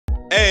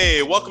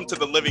Hey, welcome to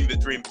the Living the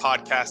Dream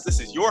podcast. This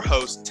is your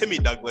host, Timmy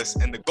Douglas,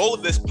 and the goal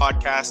of this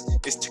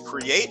podcast is to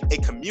create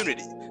a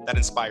community that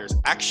inspires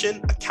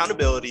action,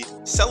 accountability,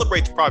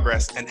 celebrates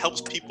progress, and helps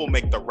people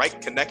make the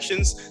right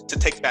connections to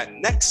take that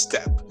next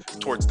step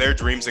towards their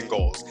dreams and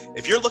goals.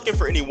 If you're looking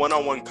for any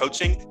one-on-one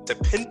coaching to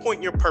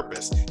pinpoint your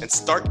purpose and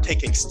start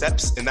taking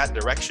steps in that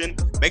direction,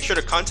 make sure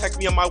to contact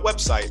me on my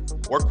website,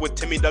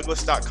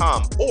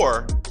 workwithtimmydouglas.com,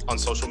 or on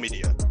social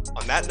media.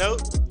 On that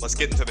note, let's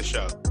get into the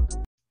show.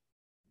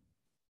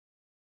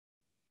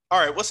 All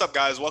right, what's up,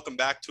 guys? Welcome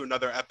back to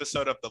another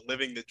episode of the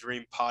Living the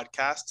Dream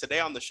podcast. Today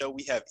on the show,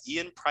 we have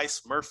Ian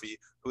Price Murphy,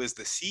 who is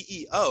the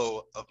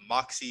CEO of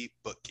Moxie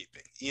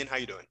Bookkeeping. Ian, how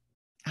you doing?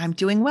 I'm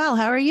doing well.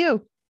 How are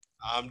you?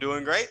 I'm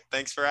doing great.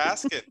 Thanks for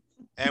asking.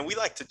 And we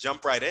like to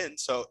jump right in.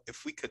 So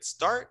if we could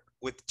start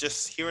with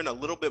just hearing a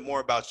little bit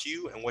more about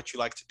you and what you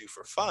like to do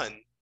for fun,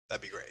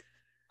 that'd be great.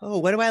 Oh,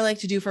 what do I like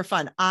to do for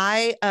fun?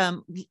 I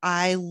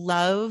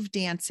love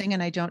dancing,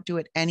 and I don't do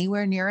it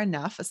anywhere near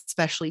enough,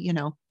 especially,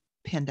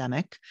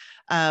 pandemic.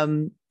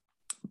 And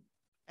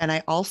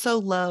I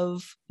also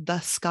love the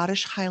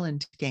Scottish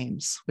Highland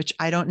Games, which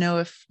I don't know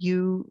if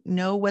you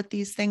know what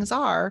these things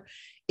are.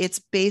 It's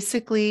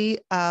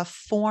basically a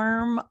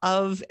form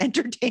of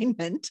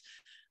entertainment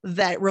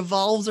that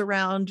revolves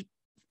around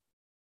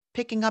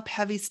picking up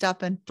heavy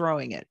stuff and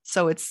throwing it.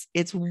 So it's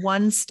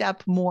one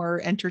step more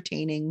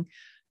entertaining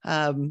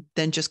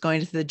than just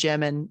going to the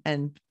gym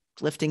and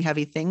lifting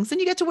heavy things.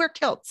 And you get to wear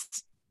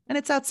kilts, and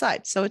it's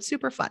outside. So it's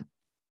super fun.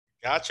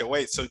 Gotcha.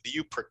 Wait, so do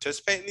you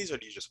participate in these or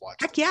do you just watch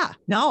them? Heck yeah.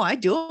 No, I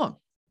do them.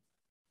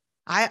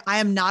 I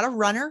am not a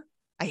runner.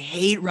 I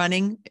hate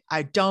running.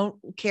 I don't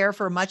care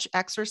for much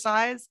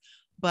exercise,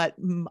 but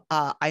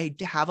I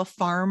have a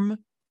farm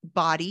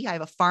body. I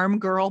have a farm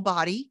girl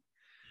body,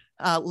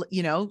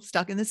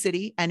 stuck in the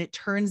city. And it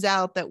turns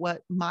out that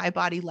what my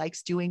body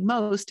likes doing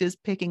most is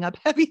picking up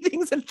heavy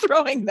things and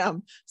throwing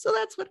them. So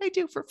that's what I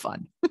do for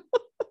fun.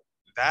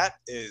 That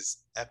is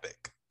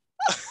epic.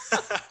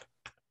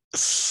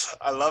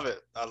 I love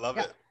it.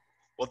 It.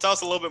 Well, tell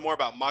us a little bit more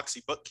about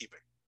Moxie Bookkeeping.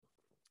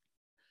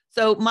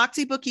 So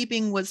Moxie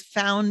Bookkeeping was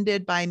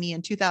founded by me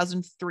in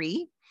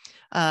 2003.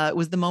 It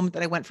was the moment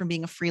that I went from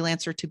being a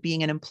freelancer to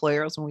being an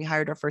employer. It was when we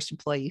hired our first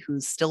employee,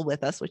 who's still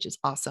with us, which is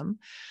awesome.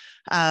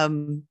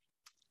 And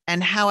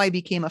how I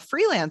became a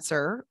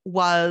freelancer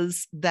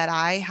was that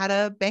I had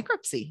a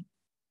bankruptcy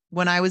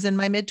when I was in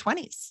my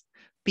mid-20s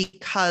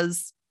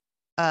because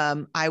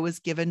I was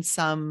given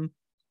some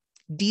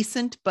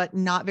decent but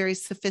not very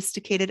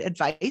sophisticated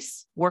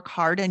advice. Work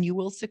hard and you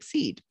will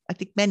succeed. I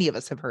think many of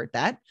us have heard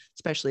that,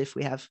 especially if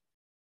we have,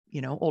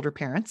 older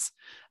parents.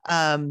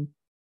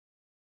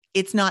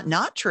 It's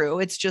not true.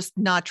 It's just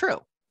not true.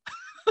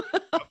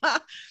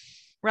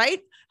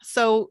 Right?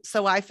 So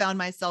I found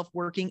myself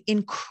working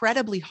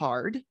incredibly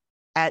hard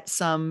at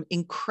some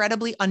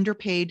incredibly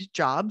underpaid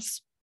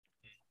jobs.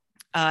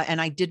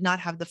 And I did not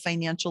have the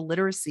financial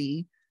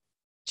literacy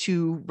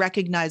to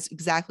recognize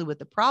exactly what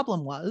the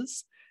problem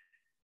was.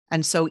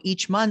 And so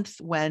each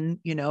month when,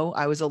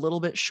 I was a little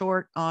bit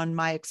short on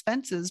my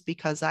expenses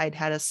because I'd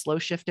had a slow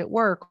shift at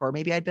work, or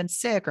maybe I'd been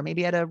sick, or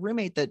maybe I had a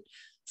roommate that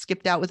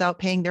skipped out without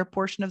paying their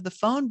portion of the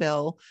phone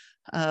bill,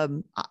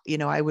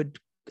 I would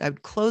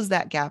close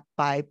that gap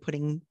by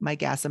putting my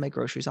gas and my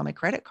groceries on my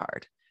credit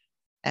card.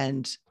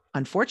 And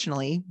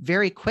unfortunately,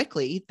 very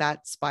quickly,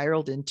 that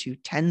spiraled into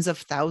tens of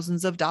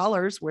thousands of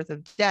dollars worth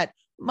of debt,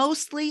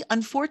 mostly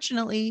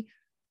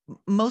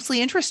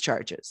interest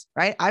charges,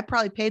 right? I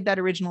probably paid that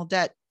original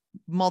debt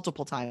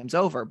multiple times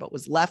over, but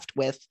was left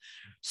with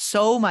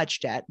so much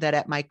debt that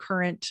at my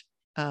current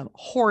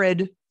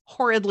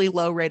horridly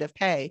low rate of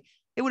pay,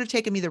 it would have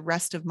taken me the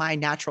rest of my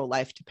natural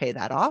life to pay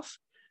that off.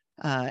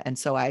 And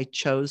so I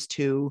chose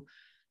to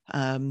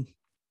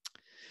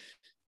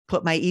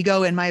put my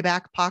ego in my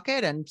back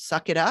pocket and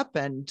suck it up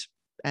and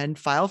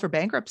file for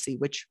bankruptcy,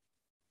 which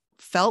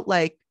felt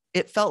like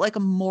a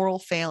moral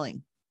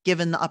failing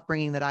given the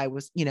upbringing that I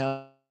was,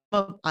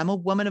 I'm a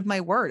woman of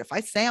my word. If I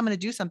say I'm going to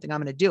do something, I'm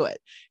going to do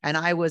it. And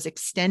I was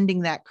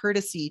extending that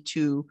courtesy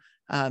to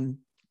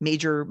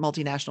major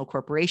multinational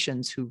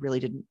corporations who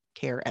really didn't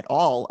care at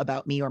all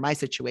about me or my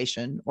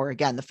situation. Or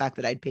again, the fact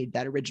that I'd paid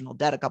that original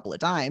debt a couple of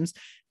times.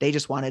 They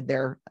just wanted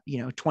their,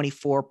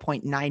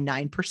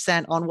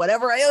 24.99% on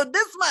whatever I owed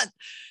this month.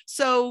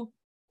 So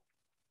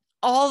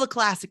all the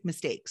classic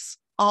mistakes,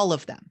 all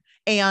of them.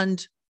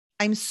 And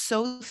I'm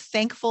so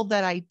thankful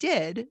that I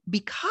did,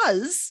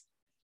 because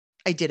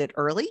I did it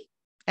early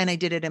and I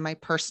did it in my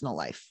personal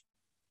life,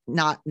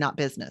 not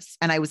business.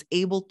 And I was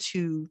able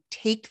to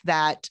take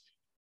that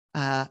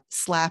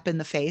slap in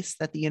the face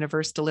that the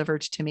universe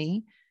delivered to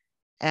me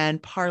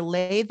and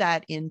parlay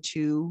that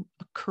into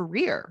a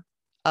career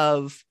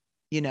of,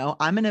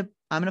 I'm going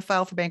to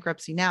file for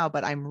bankruptcy now,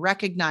 but I'm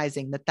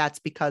recognizing that that's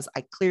because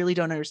I clearly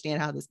don't understand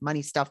how this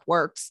money stuff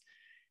works.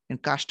 And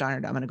gosh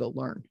darn it, I'm going to go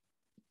learn.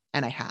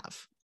 And I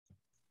have.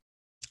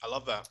 I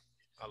love that.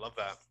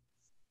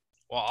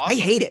 Well, awesome.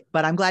 I hate it,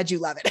 but I'm glad you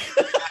love it.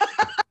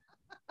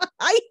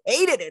 I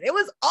hated it. It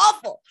was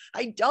awful.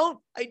 I don't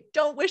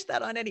wish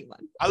that on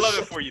anyone. I love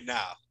it for you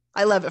now.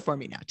 I love it for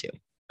me now too.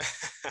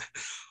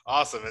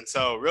 Awesome. And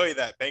so really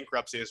that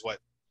bankruptcy is what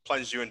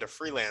plunged you into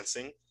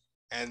freelancing.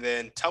 And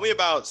then tell me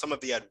about some of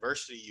the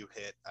adversity you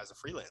hit as a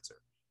freelancer.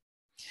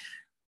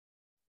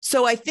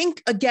 So I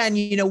think, again,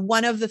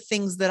 one of the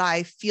things that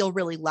I feel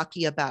really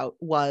lucky about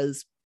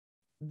was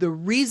the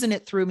reason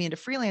it threw me into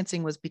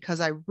freelancing was because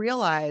I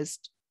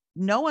realized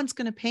no one's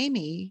going to pay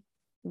me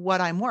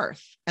what I'm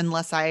worth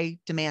unless I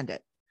demand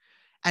it.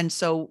 And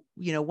so,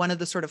 one of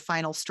the sort of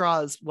final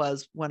straws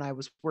was when I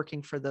was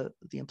working for the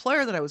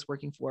employer that I was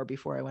working for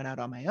before I went out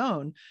on my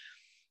own.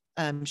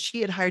 She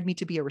had hired me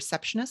to be a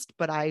receptionist,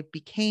 but I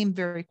became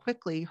very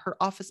quickly her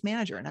office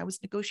manager, and I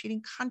was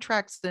negotiating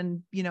contracts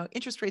and,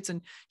 interest rates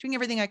and doing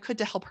everything I could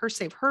to help her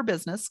save her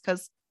business,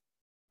 because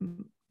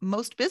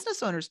most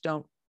business owners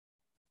don't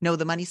know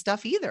the money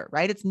stuff either,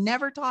 right? It's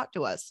never taught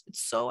to us.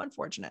 It's so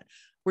unfortunate.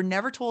 We're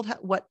never told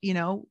what,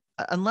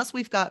 unless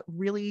we've got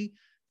really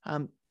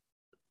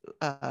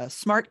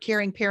smart,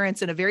 caring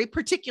parents in a very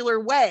particular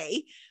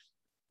way,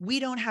 we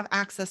don't have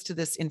access to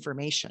this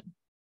information.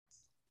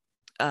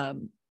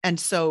 And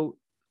so,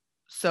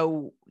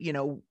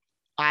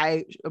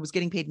 I was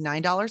getting paid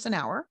 $9 an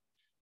hour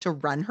to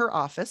run her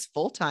office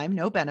full time,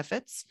 no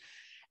benefits.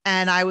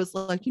 And I was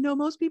like,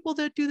 most people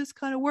that do this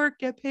kind of work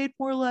get paid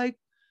more like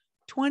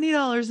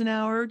 $20 an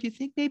hour. Do you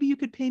think maybe you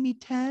could pay me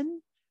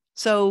 10?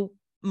 So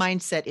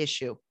mindset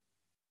issue,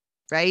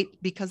 right?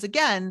 Because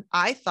again,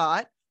 I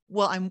thought,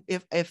 well,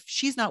 if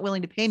she's not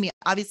willing to pay me,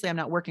 obviously I'm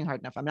not working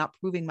hard enough. I'm not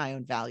proving my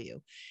own value.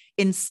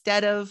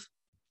 Instead of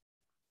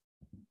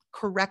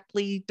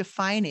correctly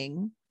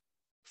defining,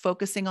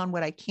 focusing on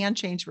what I can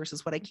change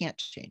versus what I can't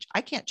change.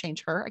 I can't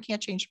change her. I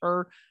can't change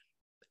her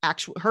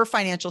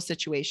financial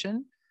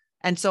situation.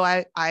 And so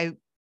I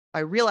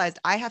realized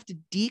I have to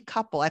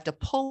decouple, I have to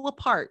pull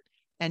apart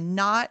and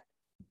not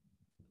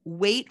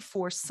wait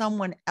for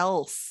someone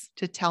else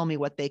to tell me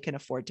what they can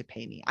afford to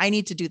pay me. I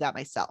need to do that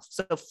myself.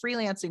 So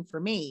freelancing for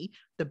me,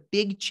 the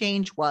big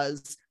change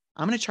was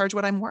I'm going to charge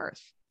what I'm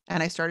worth.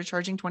 And I started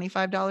charging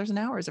 $25 an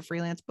hour as a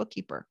freelance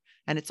bookkeeper.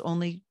 And it's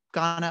only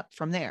gone up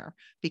from there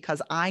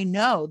because I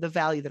know the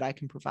value that I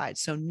can provide.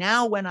 So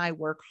now when I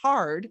work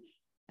hard,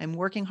 I'm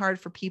working hard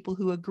for people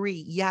who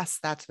agree, yes,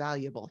 that's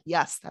valuable.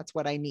 Yes, that's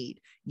what I need.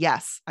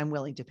 Yes, I'm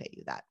willing to pay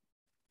you that.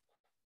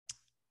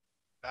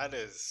 That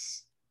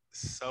is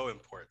so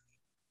important.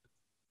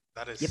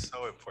 That is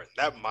so important.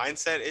 That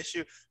mindset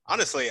issue,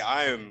 honestly,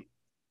 I'm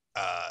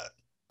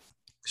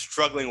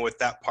struggling with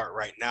that part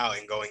right now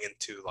and going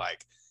into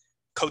like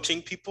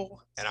coaching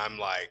people. And I'm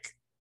like,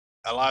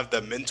 a lot of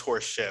the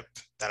mentorship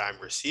that I'm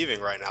receiving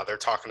right now, they're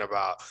talking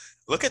about,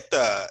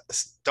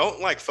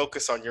 don't like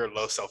focus on your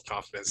low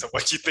self-confidence and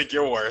what you think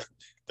you're worth.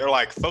 They're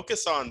like,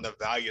 focus on the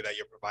value that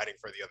you're providing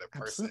for the other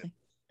person. Absolutely.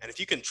 And if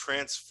you can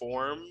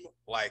transform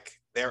like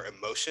their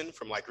emotion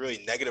from like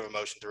really negative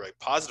emotion to really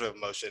positive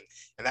emotion,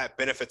 and that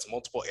benefits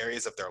multiple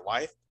areas of their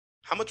life,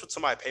 how much would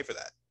somebody pay for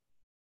that?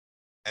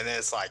 And then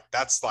it's like,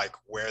 that's like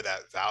where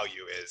that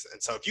value is.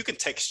 And so if you can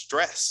take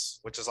stress,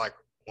 which is like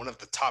one of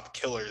the top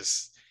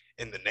killers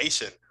in the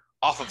nation,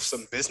 off of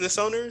some business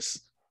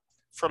owners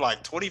for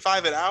like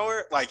 $25 an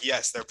hour, like,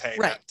 yes, they're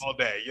paying that all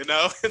day,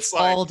 it's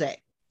like all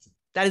day.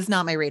 That is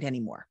not my rate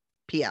anymore.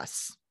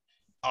 P.S.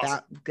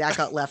 Awesome. That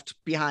got left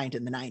behind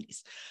in the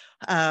 90s.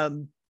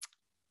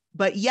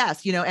 But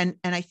yes, and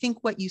I think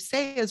what you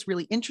say is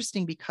really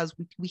interesting because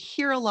we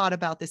hear a lot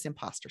about this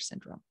imposter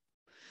syndrome.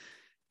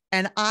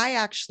 And I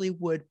actually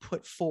would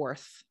put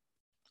forth,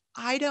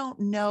 I don't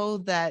know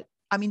that,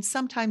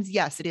 sometimes,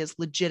 yes, it is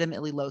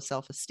legitimately low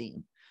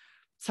self-esteem.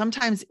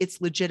 Sometimes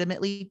it's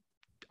legitimately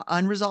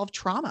unresolved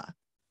trauma.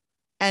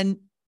 And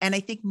I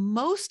think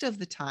most of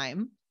the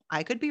time,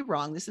 I could be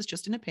wrong, this is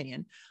just an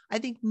opinion, I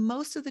think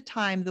most of the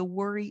time the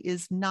worry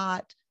is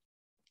not,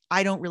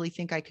 I don't really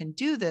think I can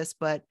do this,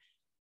 but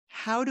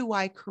how do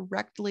I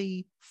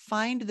correctly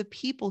find the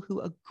people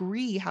who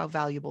agree how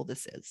valuable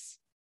this is?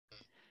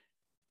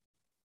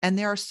 And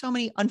there are so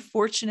many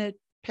unfortunate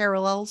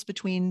parallels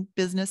between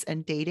business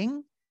and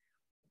dating,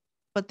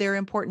 but they're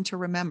important to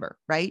remember,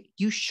 right?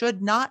 You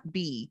should not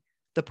be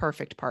the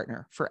perfect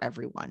partner for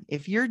everyone.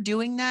 If you're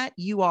doing that,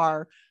 you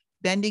are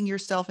bending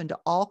yourself into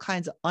all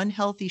kinds of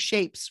unhealthy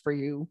shapes for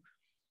you.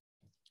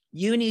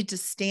 You need to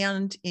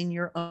stand in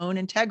your own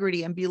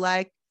integrity and be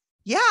like,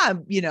 yeah,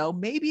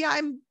 maybe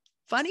I'm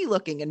funny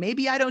looking and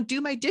maybe I don't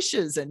do my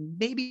dishes and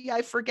maybe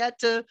I forget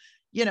to,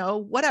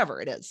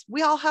 whatever it is.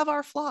 We all have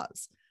our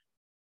flaws.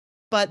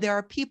 But there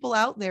are people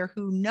out there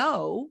who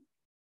know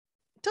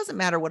it doesn't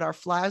matter what our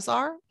flaws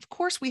are. Of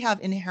course, we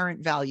have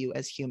inherent value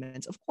as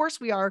humans. Of course,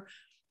 we are,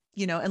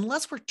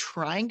 unless we're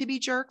trying to be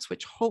jerks,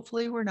 which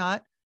hopefully we're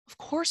not. Of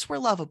course, we're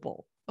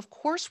lovable. Of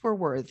course, we're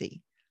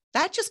worthy.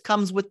 That just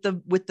comes with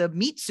the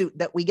meat suit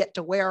that we get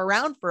to wear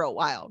around for a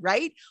while,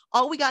 right?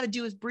 All we got to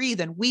do is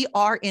breathe, and we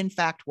are, in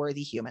fact,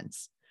 worthy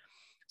humans.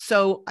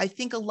 So I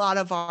think a lot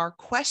of our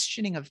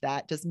questioning of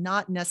that does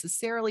not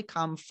necessarily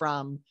come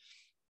from,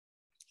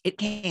 it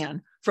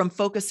can, from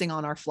focusing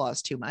on our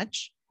flaws too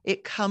much.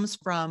 It comes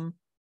from,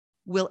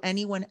 will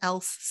anyone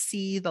else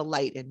see the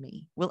light in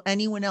me? Will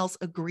anyone else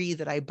agree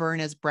that I burn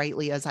as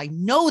brightly as I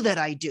know that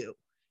I do?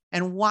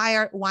 And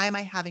why am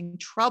I having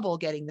trouble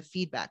getting the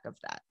feedback of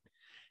that?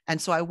 And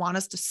so I want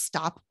us to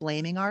stop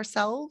blaming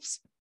ourselves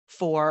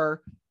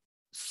for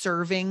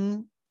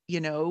serving,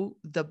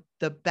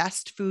 the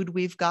best food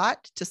we've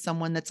got to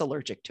someone that's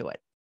allergic to it.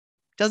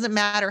 Doesn't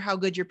matter how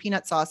good your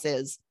peanut sauce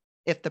is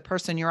if the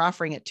person you're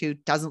offering it to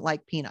doesn't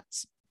like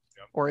peanuts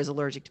or is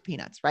allergic to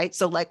peanuts, right?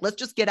 So let's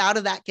just get out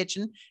of that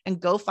kitchen and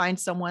go find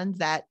someone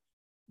that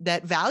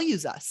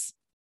values us.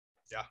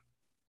 Yeah,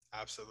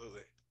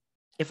 absolutely.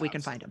 If we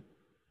can find them.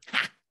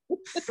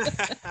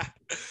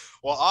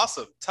 Well,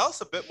 awesome. Tell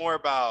us a bit more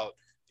about,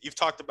 you've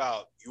talked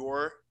about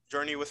your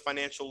journey with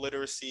financial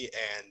literacy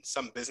and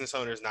some business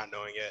owners not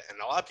knowing it. And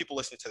a lot of people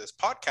listening to this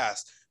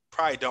podcast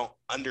probably don't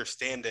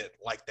understand it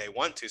like they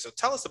want to. So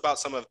tell us about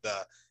some of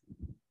the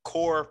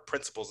core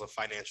principles of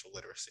financial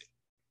literacy.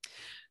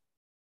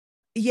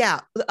 Yeah.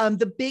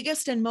 The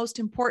biggest and most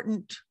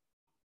important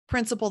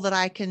principle that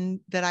I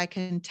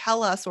can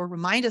tell us or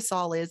remind us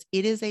all is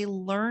it is a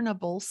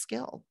learnable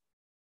skill,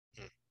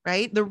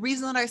 right? The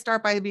reason that I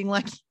start by being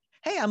like,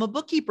 hey, I'm a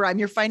bookkeeper, I'm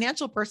your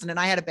financial person, and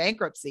I had a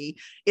bankruptcy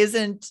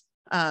isn't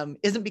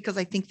because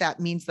I think that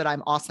means that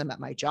I'm awesome at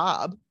my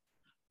job,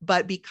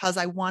 but because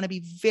I want to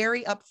be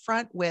very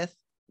upfront with,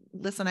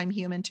 listen, I'm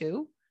human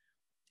too.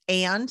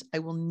 And I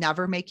will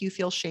never make you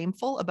feel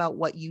shameful about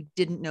what you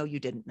didn't know you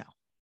didn't know.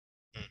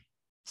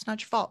 It's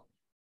not your fault.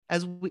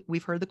 As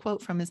we've heard the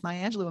quote from Ms.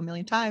 Maya Angelou a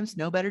million times,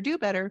 know better, do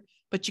better,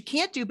 but you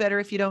can't do better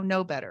if you don't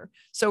know better.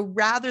 So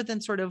rather than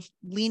sort of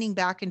leaning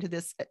back into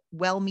this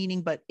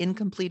well-meaning but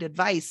incomplete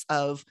advice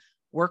of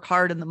work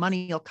hard and the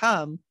money will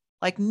come,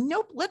 like,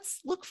 nope, let's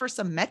look for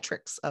some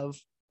metrics of,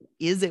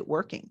 is it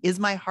working? Is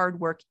my hard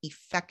work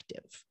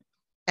effective?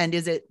 And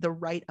is it the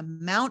right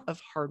amount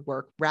of hard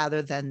work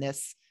rather than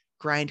this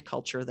grind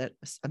culture that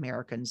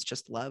Americans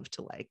just love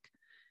to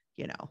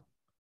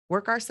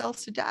work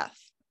ourselves to death?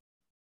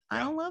 I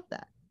don't love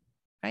that,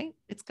 right?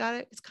 It's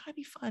gotta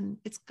be fun.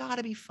 It's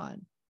gotta be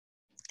fun.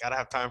 Gotta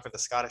have time for the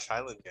Scottish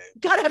Highland game.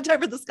 Gotta have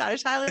time for the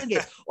Scottish Highland game,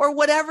 or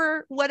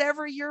whatever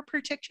your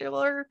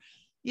particular,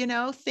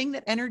 thing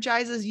that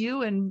energizes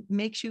you and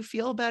makes you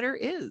feel better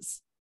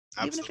is.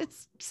 Absolutely. Even if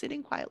it's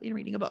sitting quietly and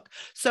reading a book.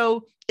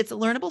 So it's a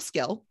learnable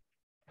skill.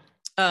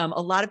 A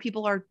lot of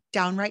people are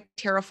downright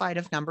terrified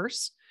of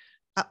numbers.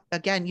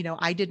 Again,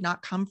 I did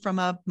not come from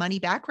a money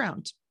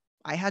background.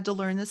 I had to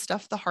learn this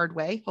stuff the hard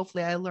way.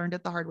 Hopefully I learned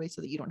it the hard way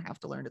so that you don't have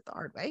to learn it the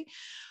hard way.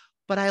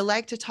 But I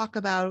like to talk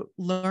about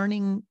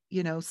learning,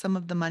 some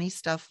of the money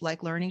stuff,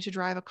 like learning to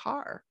drive a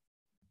car.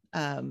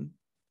 I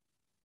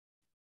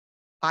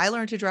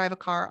learned to drive a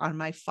car on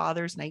my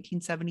father's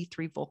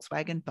 1973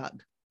 Volkswagen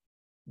Bug.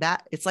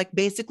 That it's like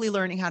basically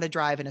learning how to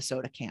drive in a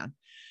soda can.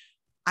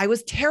 I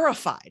was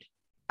terrified.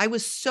 I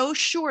was so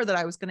sure that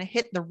I was going to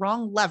hit the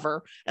wrong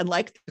lever and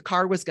like the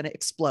car was going to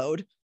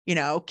explode,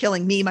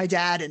 killing me, my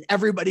dad, and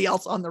everybody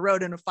else on the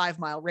road in a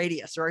 5-mile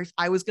radius, or if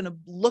I was going to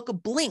look a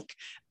blink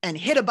and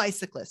hit a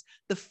bicyclist.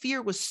 The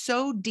fear was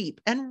so deep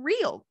and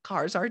real.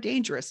 Cars are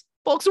dangerous.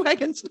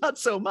 Volkswagens, not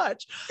so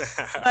much,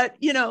 but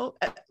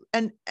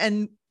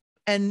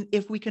and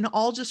if we can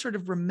all just sort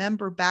of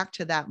remember back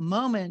to that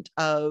moment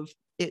of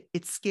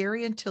it's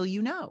scary until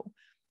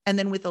and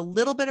then with a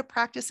little bit of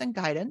practice and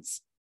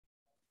guidance,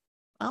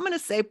 I'm going to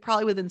say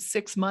probably within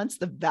 6 months,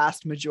 the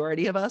vast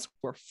majority of us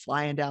were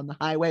flying down the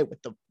highway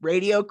with the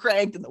radio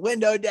cranked and the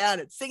window down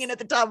and singing at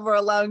the top of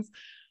our lungs,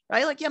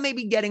 right? Like, yeah,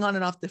 maybe getting on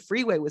and off the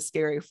freeway was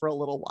scary for a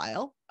little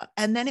while,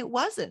 and then it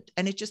wasn't.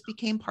 And it just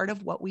became part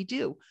of what we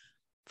do.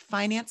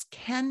 Finance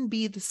can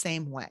be the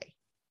same way.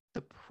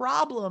 The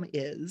problem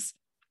is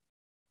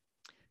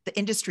the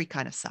industry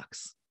kind of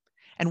sucks.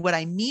 And what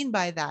I mean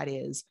by that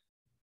is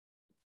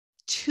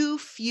too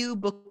few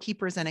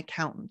bookkeepers and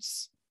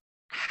accountants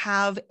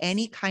have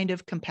any kind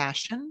of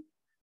compassion.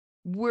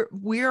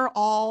 We're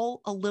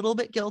all a little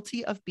bit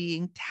guilty of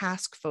being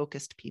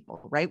task-focused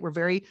people, right? We're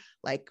very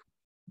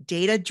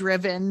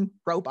data-driven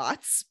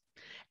robots.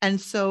 And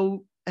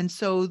so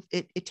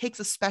it takes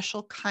a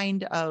special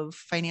kind of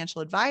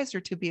financial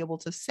advisor to be able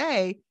to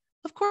say,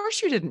 of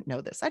course you didn't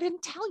know this. I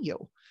didn't tell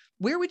you.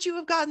 Where would you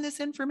have gotten this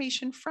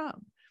information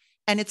from?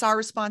 And it's our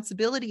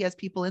responsibility as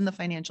people in the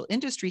financial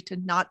industry to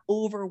not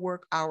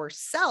overwork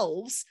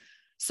ourselves,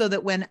 so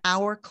that when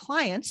our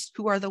clients,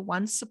 who are the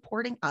ones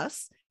supporting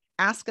us,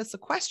 ask us a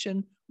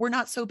question, we're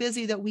not so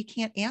busy that we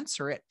can't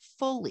answer it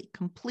fully,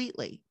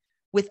 completely,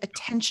 with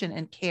attention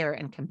and care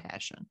and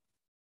compassion,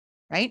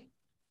 right?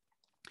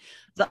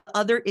 The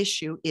other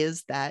issue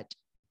is that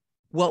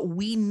what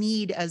we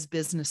need as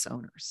business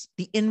owners,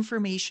 the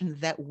information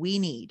that we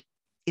need,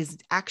 is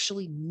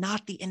actually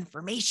not the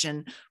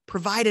information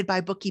provided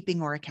by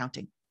bookkeeping or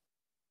accounting.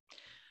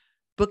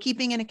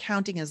 Bookkeeping and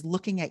accounting is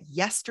looking at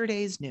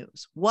yesterday's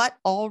news, what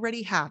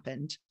already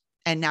happened,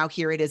 and now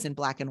here it is in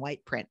black and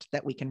white print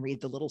that we can read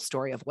the little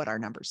story of what our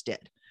numbers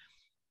did.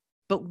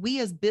 But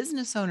we as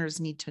business owners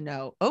need to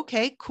know,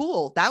 okay,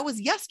 cool, that was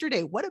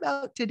yesterday. What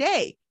about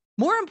today?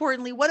 More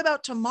importantly, what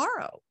about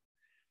tomorrow?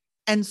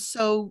 And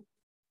so,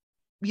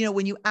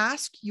 when you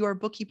ask your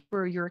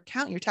bookkeeper, your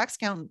accountant, your tax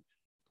accountant,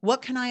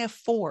 what can I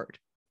afford?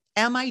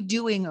 Am I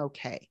doing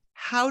okay?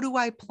 How do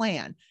I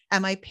plan?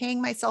 Am I paying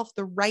myself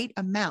the right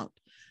amount?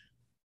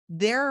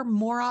 They're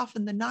more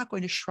often than not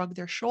going to shrug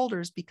their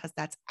shoulders because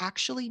that's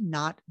actually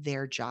not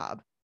their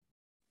job.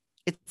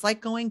 It's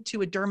like going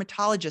to a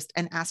dermatologist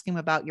and asking them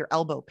about your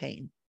elbow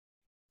pain.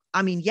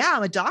 I mean, yeah,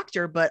 I'm a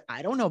doctor, but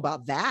I don't know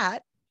about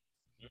that.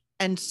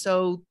 And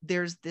so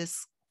there's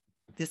this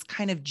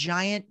kind of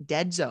giant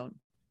dead zone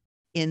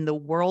in the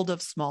world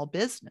of small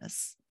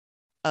business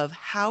of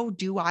how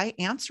do I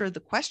answer the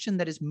question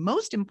that is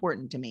most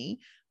important to me,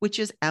 which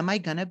is, am I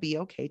going to be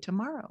okay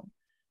tomorrow?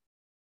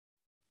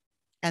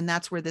 And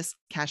that's where this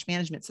cash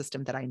management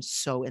system that I'm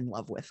so in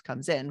love with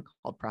comes in,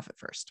 called Profit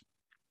First.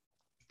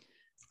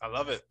 I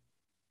love it.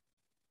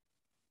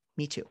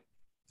 Me too.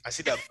 I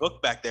see that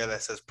book back there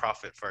that says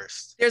Profit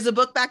First. There's a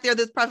book back there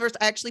that's Profit First.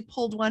 I actually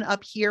pulled one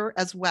up here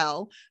as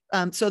well.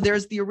 So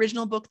there's the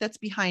original book that's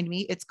behind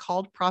me. It's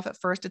called Profit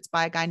First. It's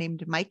by a guy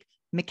named Mike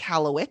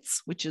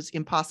Michalowicz, which is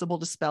impossible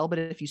to spell, but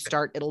if you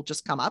start, it'll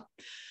just come up.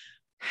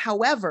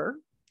 However,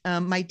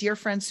 my dear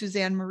friend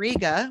Suzanne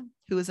Mariga,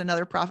 who is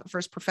another Profit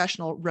First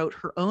professional, wrote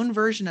her own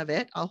version of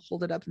it. I'll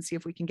hold it up and see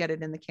if we can get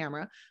it in the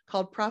camera,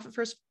 called Profit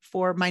First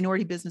for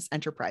Minority Business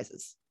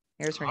Enterprises.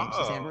 There's her name,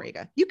 Suzanne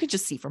Mariga. You could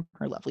just see from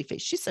her lovely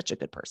face. She's such a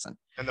good person.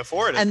 And the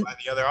forward is by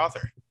the other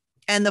author.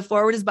 And the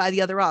forward is by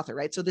the other author,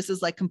 right? So this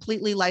is like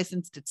completely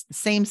licensed. It's the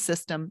same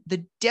system.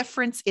 The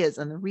difference is,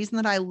 and the reason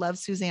that I love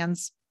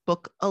Suzanne's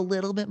book a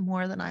little bit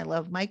more than I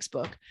love Mike's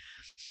book,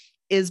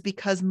 is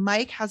because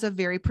Mike has a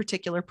very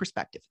particular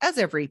perspective, as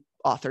every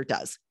author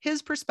does.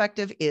 His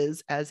perspective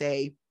is as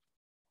a,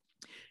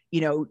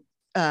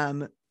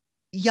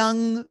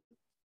 young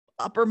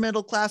upper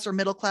middle class or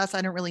middle class,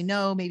 I don't really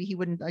know, maybe he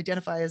wouldn't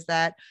identify as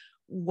that,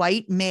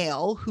 white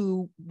male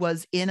who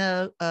was in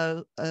a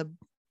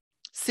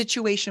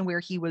situation where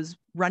he was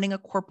running a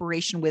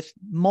corporation with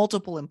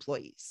multiple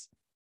employees.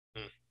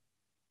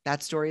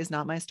 That story is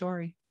not my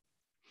story.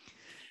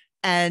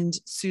 And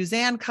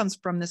Suzanne comes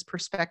from this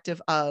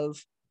perspective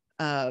of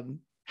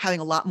having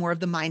a lot more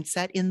of the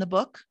mindset in the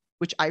book,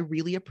 which I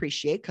really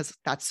appreciate because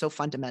that's so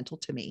fundamental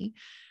to me.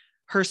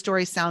 Her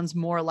story sounds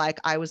more like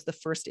I was the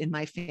first in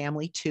my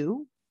family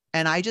too.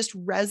 And I just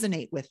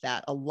resonate with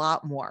that a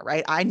lot more,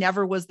 right? I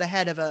never was the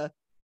head of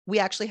we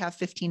actually have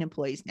 15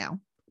 employees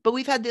now, but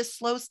we've had this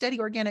slow, steady,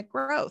 organic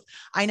growth.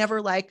 I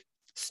never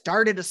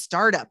started a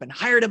startup and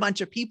hired a bunch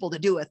of people to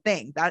do a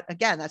thing. That,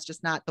 again, that's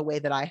just not the way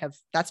that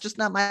that's just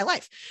not my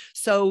life.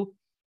 So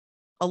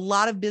a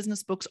lot of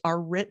business books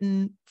are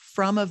written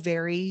from a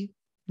very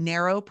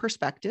narrow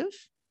perspective,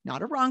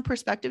 not a wrong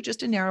perspective,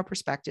 just a narrow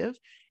perspective.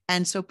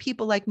 And so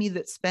people like me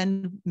that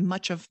spend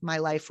much of my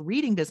life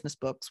reading business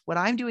books, what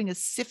I'm doing is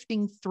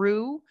sifting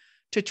through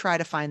to try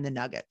to find the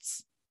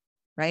nuggets,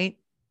 right?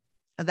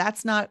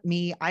 That's not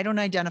me. I don't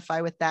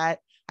identify with that.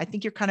 I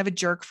think you're kind of a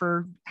jerk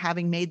for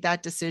having made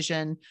that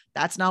decision.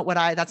 That's not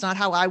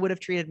how I would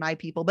have treated my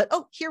people. But,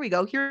 here we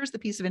go. Here's the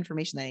piece of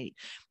information that I need.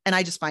 And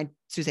I just find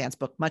Suzanne's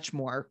book much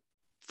more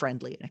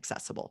friendly and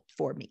accessible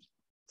for me.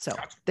 So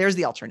There's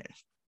the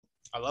alternative.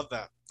 I love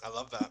that.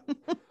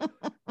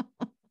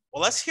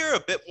 Well, let's hear a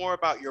bit more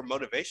about your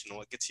motivation and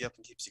what gets you up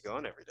and keeps you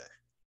going every day.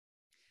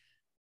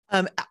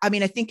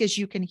 I think as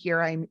you can hear,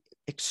 I'm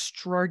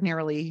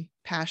extraordinarily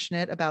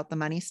passionate about the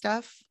money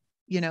stuff,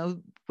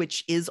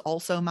 which is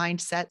also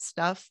mindset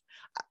stuff.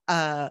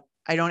 I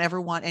don't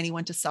ever want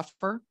anyone to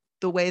suffer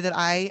the way that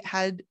I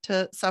had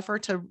to suffer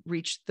to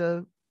reach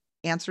the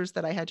answers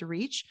that I had to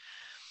reach.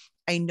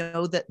 I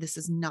know that this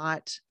is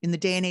not, in the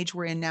day and age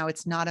we're in now,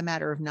 it's not a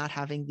matter of not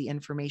having the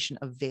information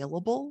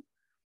available.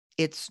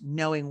 It's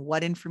knowing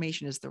what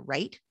information is the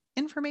right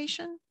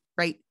information,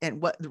 right?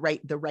 And what the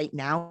right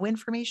now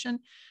information.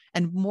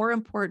 And more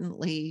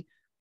importantly,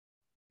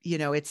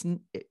 it's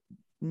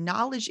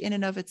knowledge in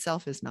and of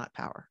itself is not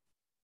power.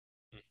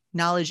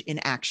 Knowledge in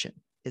action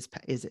is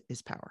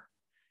power.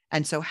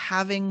 And so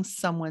having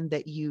someone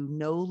that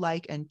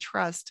like, and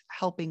trust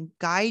helping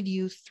guide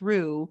you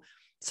through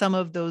some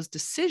of those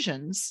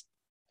decisions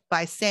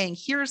by saying,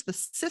 here's the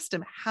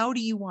system. How do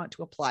you want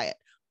to apply it?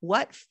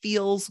 What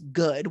feels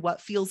good? What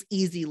feels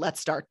easy?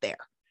 Let's start there.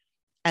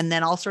 And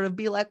then I'll sort of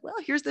be like, well,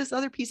 here's this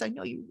other piece. I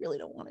know you really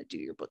don't want to do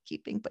your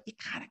bookkeeping, but you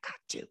kind of got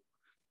to,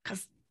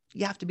 because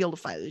you have to be able to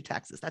file your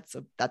taxes.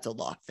 That's a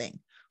law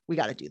thing. We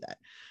got to do that.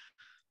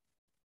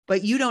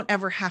 But you don't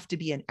ever have to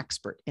be an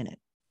expert in it,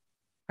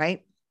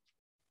 right?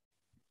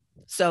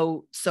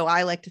 So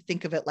I like to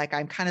think of it like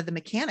I'm kind of the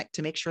mechanic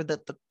to make sure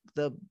that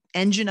the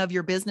engine of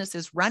your business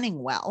is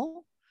running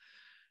well,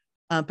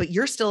 but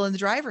you're still in the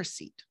driver's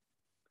seat.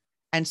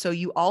 And so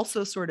you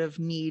also sort of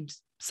need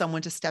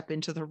someone to step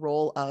into the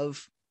role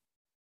of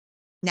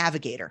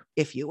navigator,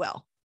 if you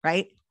will,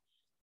 right?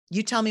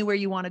 You tell me where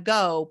you want to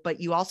go, but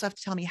you also have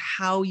to tell me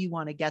how you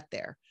want to get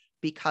there,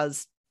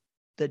 because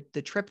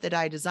the trip that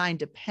I designed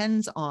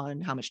depends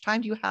on how much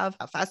time do you have,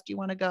 how fast do you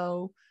want to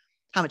go,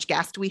 How much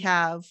gas do we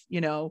have? Do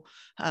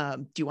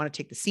you want to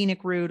take the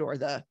scenic route or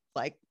the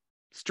like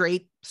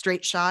straight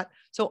shot?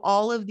 So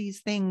all of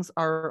these things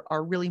are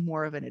really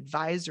more of an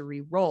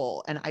advisory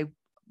role. And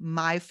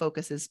my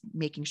focus is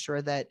making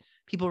sure that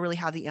people really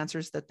have the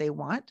answers that they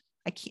want.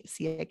 I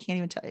can't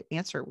even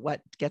answer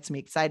what gets me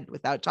excited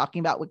without talking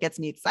about what gets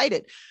me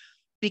excited,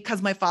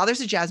 because my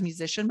father's a jazz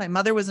musician. My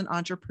mother was an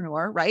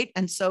entrepreneur. Right.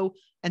 And so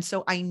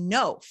I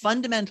know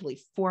fundamentally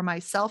for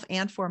myself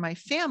and for my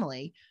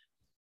family,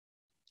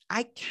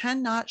 I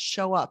cannot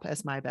show up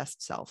as my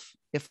best self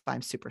if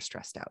I'm super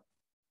stressed out.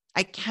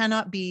 I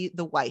cannot be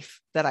the wife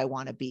that I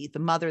want to be, the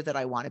mother that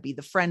I want to be,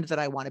 the friend that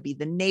I want to be,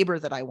 the neighbor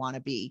that I want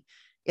to be,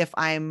 if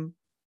I'm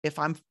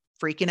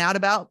freaking out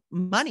about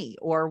money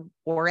or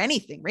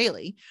anything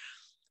really.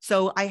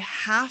 So I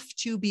have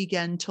to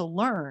begin to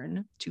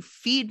learn to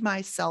feed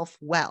myself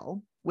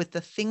well with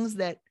the things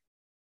that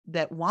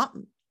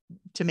want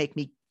to make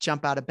me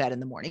jump out of bed in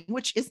the morning,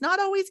 which is not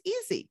always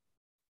easy,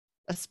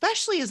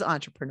 especially as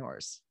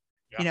entrepreneurs.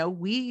 Yeah.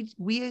 We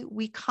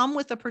come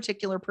with a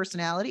particular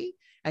personality,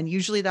 and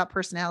usually that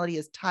personality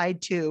is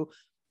tied to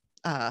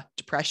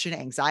depression,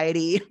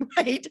 anxiety,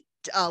 right?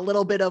 A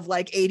little bit of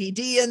like ADD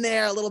in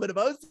there, a little bit of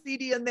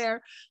OCD in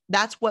there.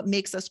 That's what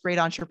makes us great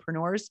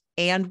entrepreneurs.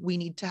 And we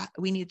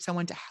need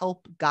someone to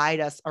help guide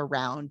us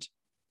around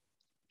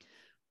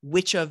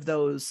which of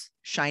those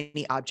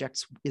shiny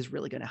objects is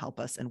really going to help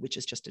us and which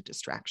is just a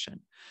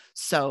distraction.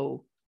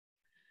 So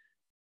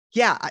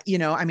yeah,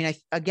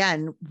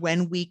 again,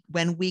 when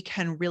we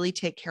can really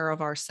take care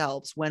of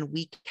ourselves, when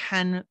we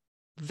can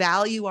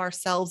value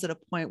ourselves at a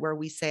point where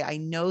we say, I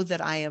know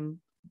that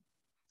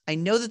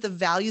the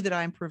value that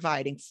I'm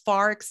providing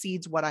far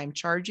exceeds what I'm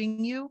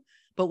charging you,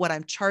 but what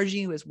I'm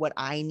charging you is what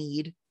I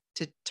need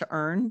to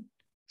earn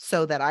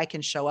so that I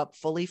can show up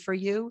fully for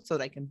you, so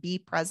that I can be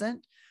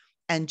present,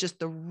 and just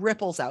the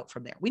ripples out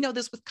from there. We know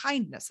this with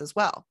kindness as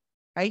well.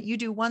 Right? You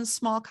do one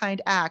small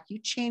kind act, you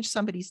change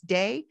somebody's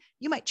day,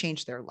 you might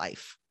change their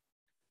life.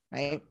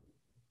 Right?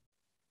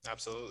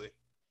 Absolutely.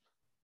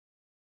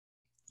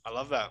 I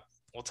love that.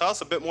 Well, tell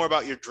us a bit more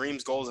about your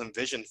dreams, goals, and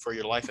vision for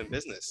your life and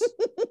business.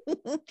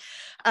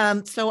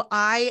 So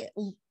I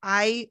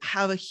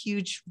have a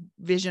huge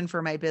vision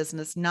for my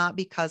business, not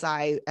because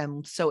I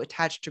am so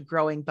attached to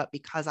growing, but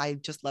because I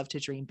just love to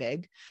dream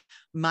big.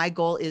 My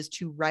goal is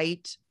to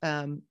write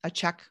a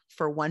check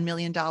for $1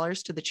 million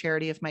to the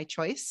charity of my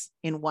choice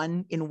in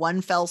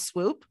one fell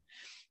swoop.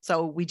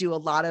 So we do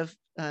a lot of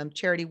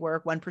charity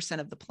work. 1%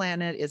 of the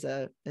Planet is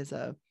a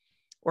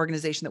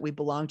organization that we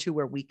belong to,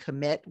 where we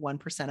commit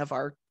 1% of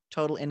our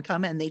total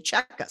income, and they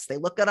check us. They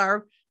look at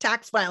our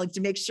tax filings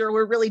to make sure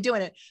we're really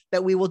doing it,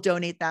 that we will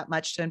donate that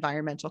much to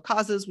environmental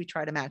causes. We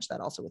try to match that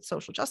also with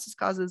social justice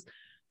causes.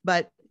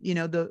 But,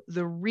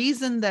 the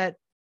reason that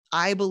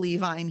I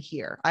believe I'm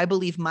here, I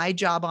believe my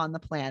job on the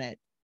planet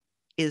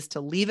is to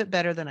leave it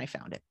better than I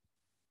found it,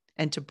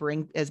 and to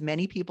bring as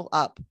many people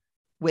up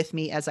with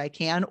me as I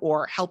can,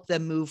 or help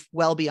them move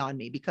well beyond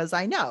me, because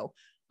I know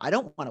I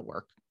don't want to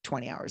work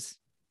 20 hours,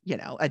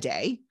 a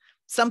day.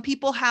 Some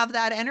people have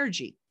that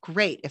energy.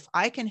 Great. If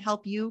I can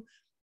help you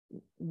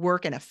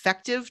work an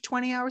effective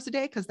 20 hours a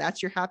day, because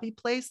that's your happy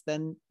place,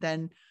 then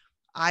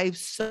I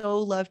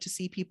so love to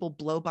see people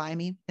blow by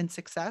me in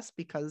success,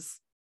 because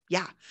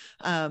yeah.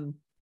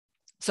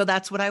 So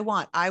that's what I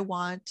want. I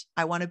want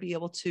to be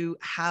able to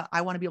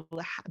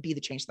be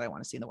the change that I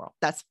want to see in the world.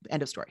 That's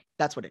end of story.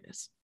 That's what it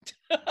is.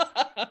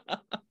 I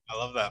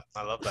love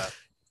that.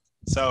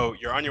 So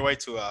you're on your way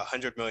to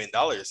 $100 million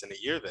in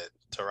a year then,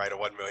 to write a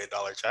 $1 million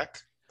check.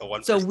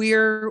 So we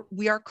are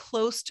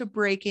close to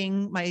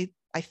breaking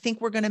I think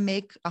we're going to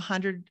make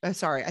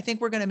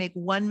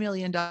 $1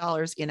 million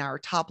in our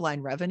top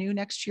line revenue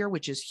next year,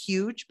 which is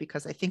huge,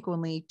 because I think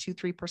only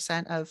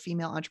 2-3% of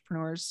female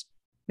entrepreneurs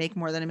make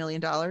more than $1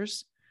 million.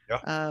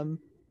 Yeah.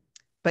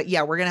 But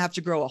yeah, we're going to have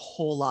to grow a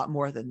whole lot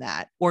more than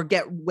that, or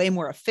get way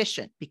more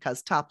efficient,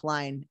 because top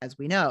line, as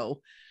we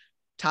know,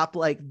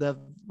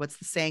 what's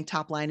the saying?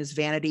 Top line is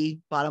vanity,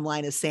 bottom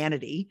line is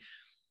sanity.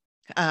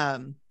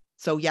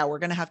 So yeah, we're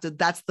going to have to,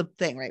 that's the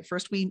thing, right?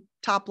 First we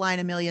top line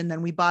 $1 million,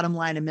 then we bottom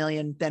line $1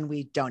 million, then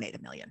we donate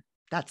 $1 million.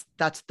 That's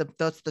the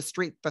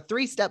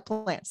 3-step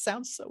plan.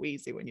 Sounds so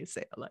easy when you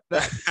say it like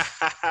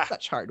that.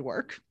 Such hard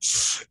work.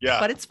 Yeah.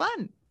 But it's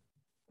fun.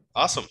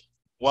 Awesome.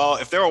 Well,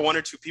 if there are 1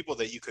 or 2 people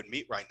that you could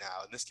meet right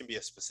now, and this can be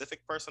a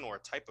specific person or a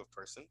type of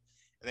person,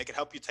 and they can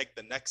help you take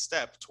the next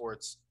step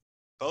towards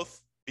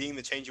both being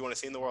the change you want to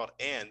see in the world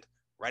and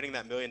writing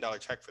that $1 million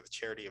check for the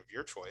charity of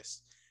your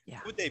choice,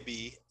 who would they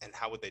be and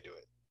how would they do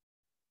it?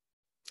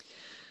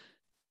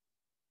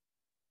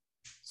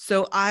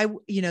 So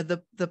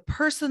the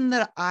person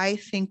that I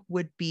think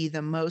would be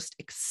the most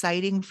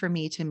exciting for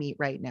me to meet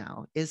right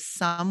now is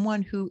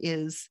someone who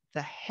is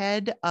the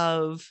head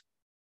of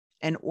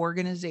an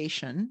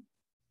organization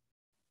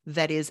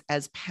that is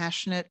as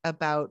passionate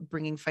about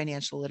bringing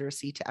financial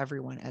literacy to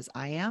everyone as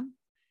I am,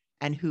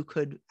 and who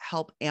could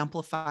help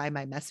amplify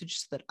my message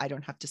so that I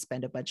don't have to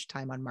spend a bunch of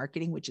time on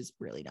marketing, which is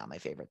really not my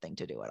favorite thing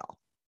to do at all.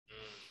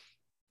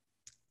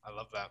 I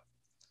love that.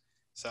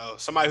 So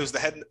somebody who's the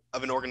head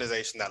of an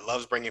organization that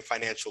loves bringing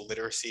financial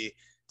literacy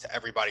to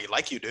everybody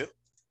like you do,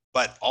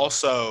 but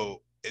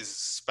also is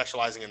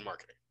specializing in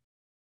marketing.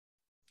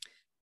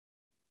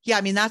 Yeah.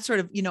 I mean, that's sort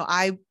of,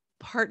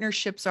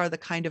 partnerships are the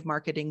kind of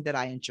marketing that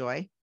I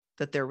enjoy,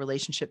 that they're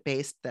relationship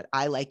based, that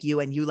I like you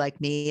and you like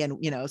me.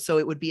 And, so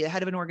it would be a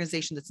head of an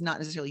organization that's not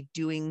necessarily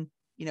doing,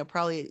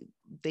 probably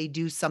they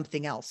do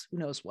something else, who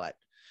knows what,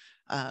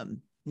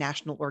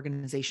 national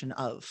organization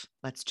of,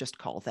 let's just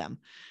call them.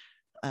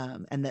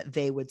 And that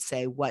they would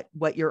say what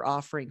you're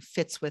offering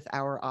fits with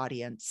our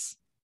audience.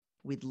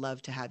 We'd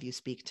love to have you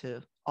speak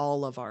to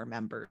all of our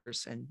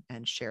members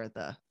and share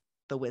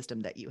the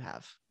wisdom that you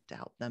have to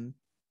help them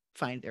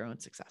find their own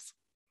success.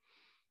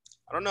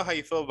 I don't know how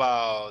you feel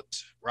about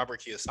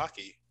Robert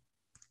Kiyosaki,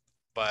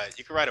 but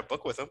you could write a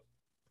book with him.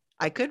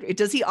 I could.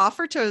 Does he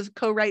offer to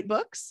co-write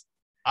books?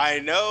 I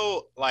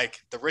know, like,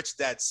 the Rich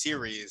Dad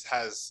series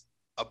has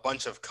a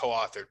bunch of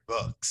co-authored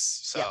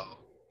books. So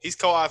he's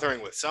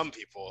co-authoring with some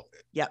people.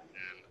 Yep.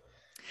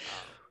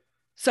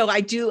 So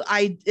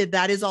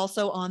that is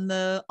also on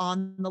the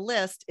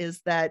list,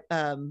 is that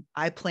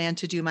I plan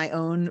to do my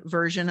own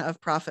version of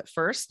Profit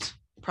First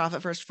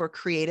for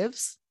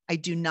creatives. I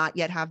do not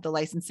yet have the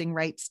licensing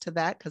rights to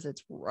that because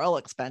it's real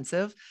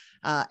expensive.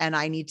 And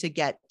I need to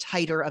get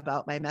tighter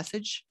about my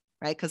message,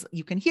 right? Because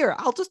you can hear,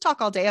 I'll just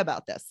talk all day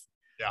about this.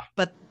 Yeah.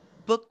 But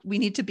we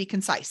need to be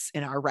concise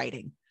in our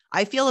writing.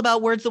 I feel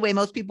about words the way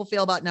most people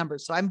feel about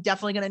numbers. So I'm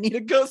definitely going to need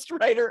a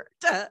ghostwriter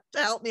to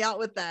help me out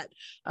with that.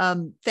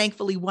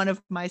 Thankfully, one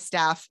of my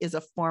staff is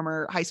a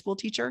former high school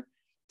teacher.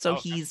 So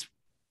he's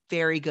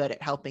very good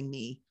at helping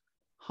me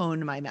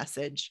hone my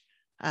message.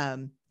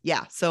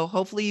 So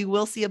hopefully you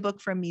will see a book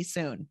from me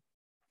soon.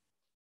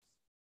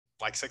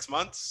 Like 6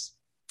 months,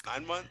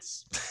 9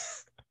 months.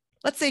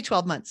 Let's say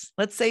 12 months.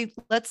 Let's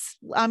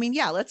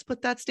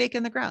put that stake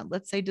in the ground.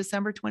 Let's say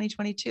December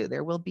 2022.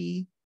 There will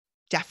be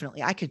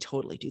definitely, I could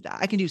totally do that.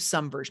 I can do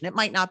some version. It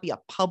might not be a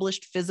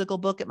published physical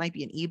book. It might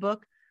be an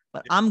ebook,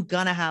 but I'm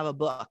going to have a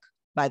book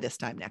by this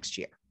time next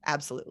year.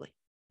 Absolutely.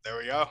 There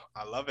we go.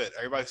 I love it.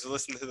 Everybody who's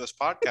listening to this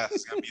podcast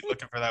is going to be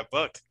looking for that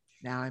book.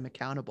 Now I'm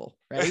accountable,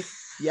 right?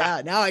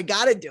 Yeah. Now I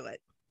got to do it.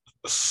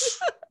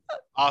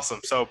 Awesome.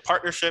 So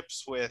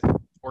partnerships with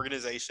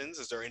organizations.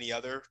 Is there any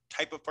other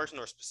type of person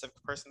or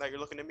specific person that you're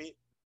looking to meet?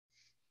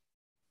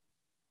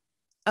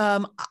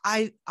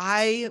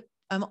 I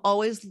am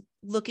always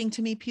looking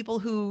to meet people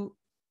who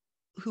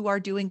are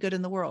doing good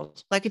in the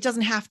world. Like, it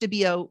doesn't have to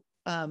be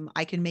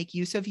I can make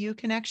use of you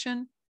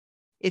connection.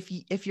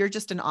 If you're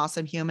just an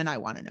awesome human, I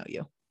want to know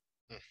you.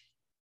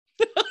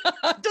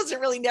 Doesn't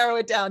really narrow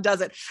it down,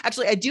 does it?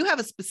 Actually, I do have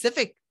a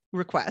specific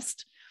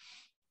request.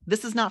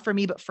 This is not for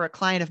me, but for a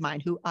client of mine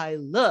who I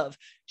love.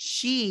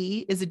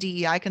 She is a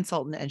DEI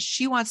consultant and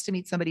she wants to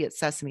meet somebody at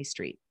Sesame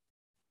Street.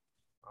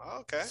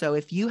 Okay. So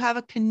if you have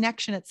a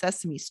connection at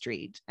Sesame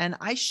Street, and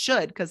I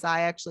should, because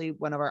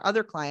one of our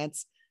other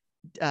clients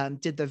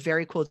did the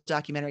very cool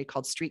documentary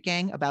called Street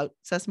Gang about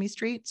Sesame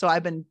Street. So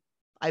I've been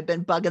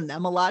bugging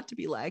them a lot to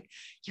be like,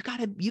 you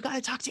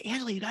gotta talk to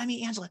Angela. You gotta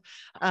meet Angela.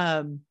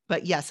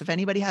 But yes, if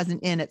anybody has an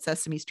in at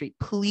Sesame Street,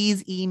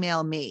 please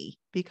email me,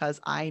 because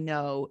I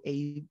know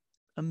a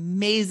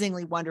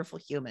amazingly wonderful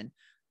human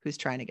who's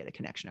trying to get a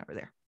connection over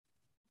there.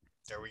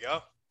 There we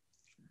go.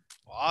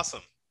 Well,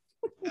 awesome.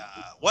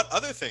 What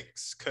other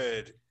things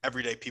could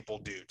everyday people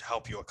do to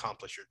help you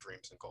accomplish your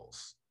dreams and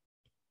goals?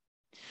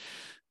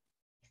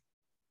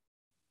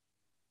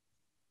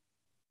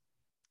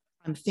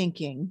 I'm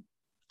thinking,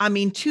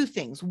 two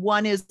things.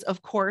 One is,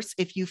 of course,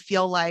 if you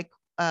feel like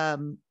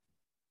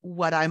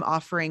what I'm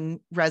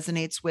offering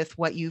resonates with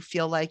what you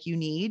feel like you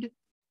need,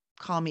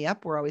 call me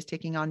up. We're always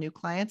taking on new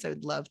clients. I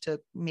would love to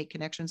make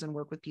connections and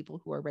work with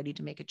people who are ready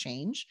to make a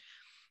change.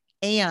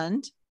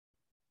 And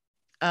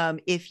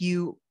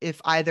if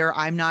either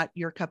I'm not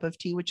your cup of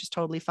tea, which is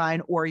totally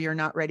fine, or you're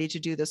not ready to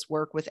do this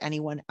work with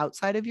anyone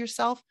outside of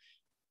yourself,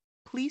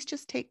 please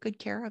just take good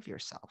care of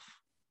yourself.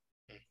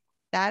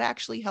 That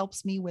actually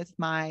helps me with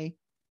my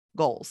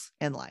goals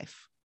in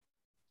life.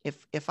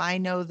 If I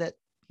know that,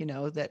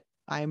 that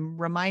I'm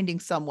reminding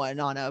someone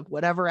on a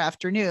whatever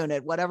afternoon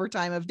at whatever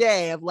time of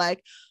day of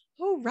like,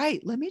 oh, right,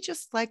 let me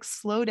just like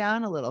slow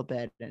down a little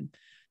bit and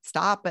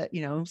stop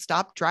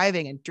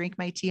driving and drink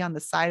my tea on the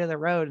side of the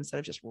road instead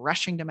of just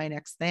rushing to my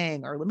next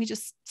thing. Or let me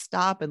just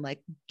stop and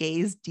like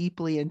gaze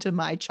deeply into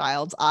my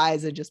child's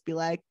eyes and just be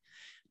like,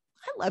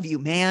 I love you,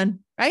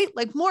 man. Right?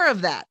 Like more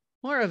of that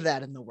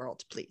in the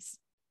world, please.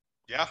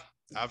 Yeah,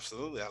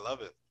 absolutely. I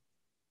love it.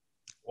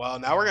 Well,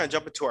 now we're going to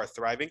jump into our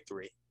Thriving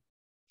 3.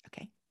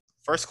 Okay.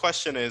 First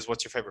question is,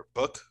 what's your favorite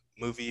book,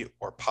 movie,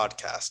 or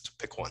podcast?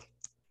 Pick one.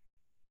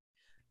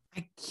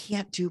 I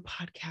can't do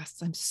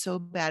podcasts. I'm so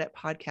bad at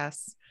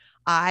podcasts.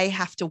 I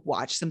have to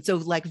watch them. So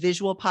like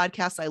visual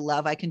podcasts, I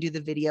love. I can do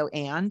the video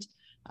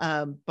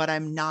but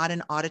I'm not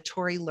an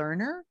auditory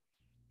learner.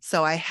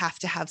 So I have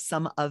to have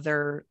some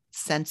other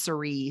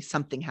sensory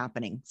something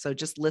happening. So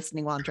just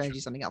listening while I'm trying to do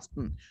something else.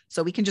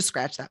 So we can just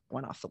scratch that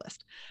one off the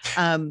list.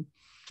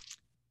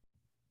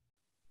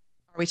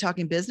 Are we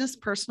talking business,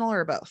 personal,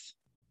 or both?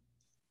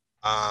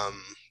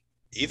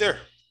 Either.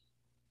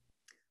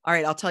 All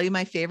right, I'll tell you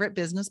my favorite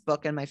business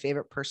book and my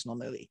favorite personal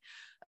movie.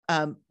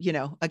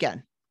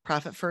 Again,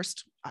 Profit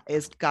First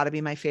is got to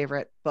be my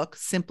favorite book,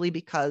 simply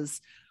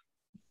because,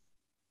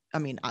 I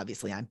mean,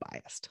 obviously I'm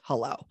biased.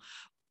 Hello.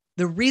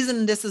 The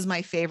reason this is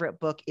my favorite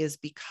book is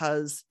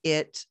because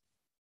it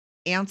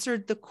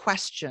answered the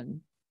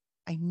question.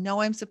 I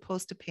know I'm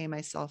supposed to pay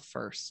myself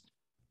first,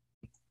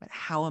 but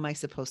how am I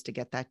supposed to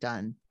get that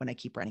done when I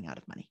keep running out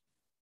of money?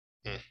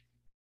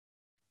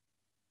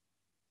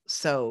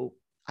 So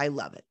I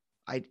love it.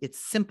 It's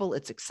simple,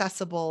 it's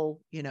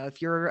accessible.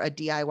 If you're a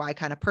DIY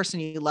kind of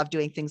person, you love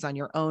doing things on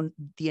your own,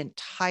 the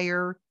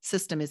entire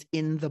system is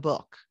in the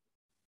book.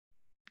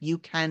 You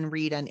can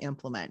read and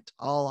implement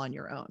all on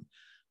your own.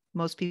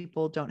 Most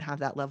people don't have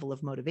that level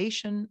of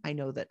motivation. I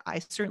know that I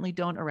certainly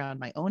don't around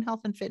my own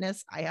health and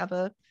fitness. I have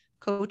a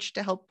coach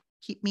to help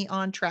keep me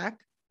on track,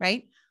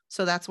 right?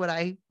 So that's what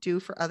I do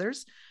for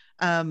others.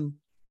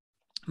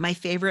 My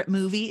favorite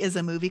movie is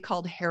a movie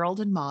called Harold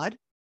and Maude.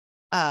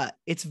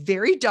 It's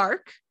very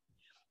dark.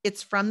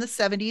 It's from the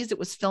 70s. It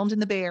was filmed in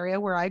the Bay Area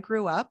where I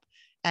grew up.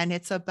 And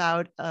it's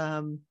about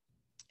a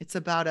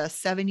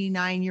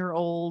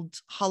 79-year-old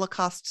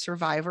Holocaust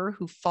survivor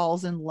who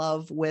falls in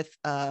love with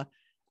a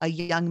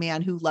young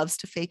man who loves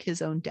to fake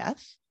his own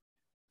death.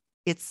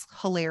 It's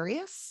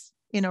hilarious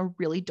in a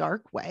really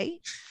dark way.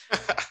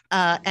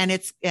 And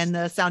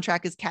the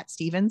soundtrack is Cat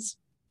Stevens,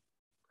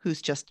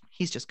 he's just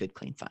good,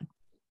 clean fun.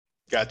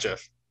 Gotcha.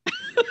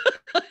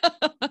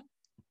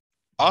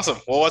 Awesome.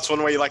 Well, what's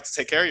one way you like to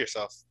take care of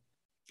yourself?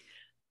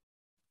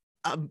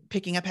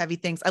 Picking up heavy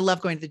things. I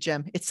love going to the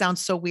gym. It sounds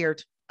so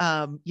weird,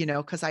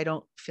 because I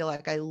don't feel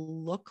like I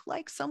look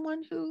like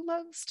someone who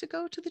loves to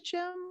go to the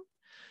gym.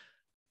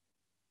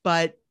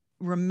 But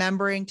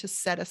remembering to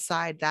set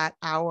aside that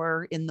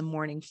hour in the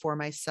morning for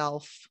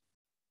myself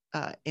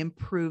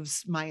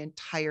improves my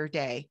entire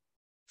day,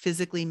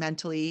 physically,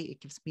 mentally. It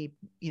gives me,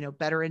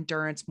 better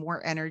endurance,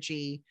 more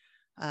energy.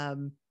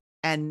 And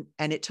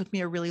it took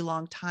me a really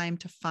long time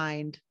to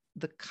find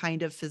the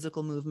kind of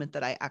physical movement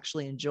that I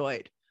actually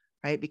enjoyed,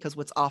 right? Because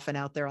what's often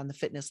out there on the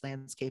fitness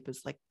landscape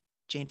is like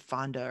Jane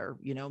Fonda or,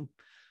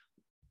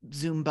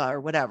 Zumba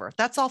or whatever.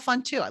 That's all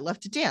fun too. I love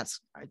to dance.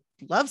 I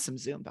love some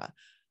Zumba,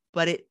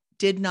 but it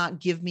did not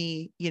give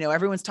me,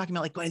 everyone's talking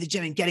about like going to the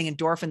gym and getting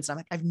endorphins. I'm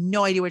like, I have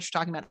no idea what you're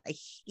talking about. I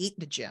hate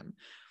the gym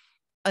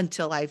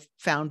until I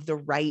found the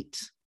right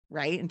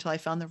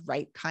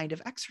kind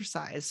of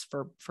exercise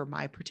for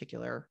my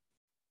particular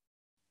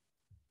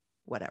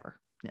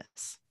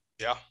whateverness.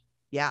 Yeah.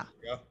 Yeah.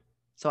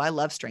 So I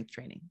love strength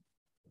training.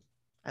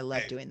 I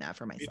love doing that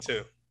for myself. Me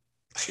too.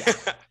 Yeah.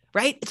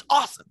 Right? It's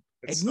awesome.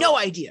 I had no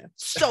idea.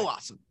 So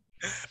awesome.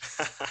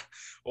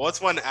 Well,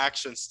 what's one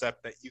action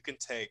step that you can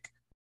take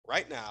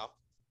right now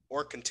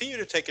or continue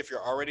to take if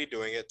you're already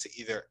doing it to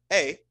either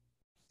A,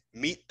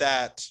 meet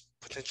that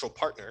potential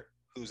partner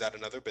who's at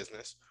another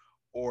business,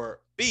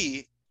 or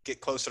B, get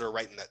closer to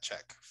writing that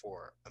check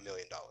for $1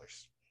 million?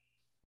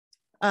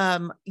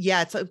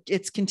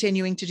 It's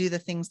continuing to do the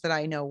things that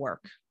I know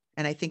work.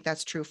 And I think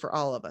that's true for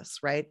all of us,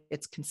 right?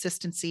 It's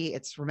consistency.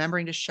 It's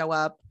remembering to show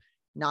up,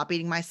 not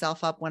beating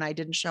myself up when I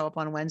didn't show up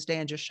on Wednesday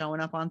and just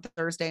showing up on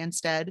Thursday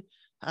instead.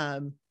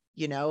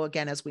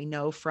 Again, as we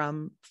know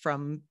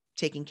from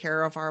taking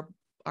care of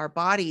our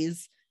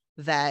bodies,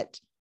 that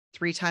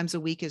 3 times a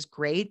week is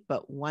great,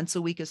 but once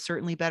a week is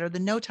certainly better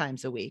than no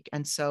times a week.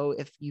 And so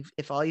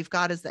if all you've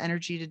got is the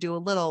energy to do a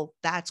little,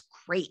 that's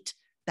great.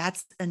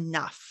 That's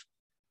enough,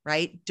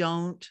 right?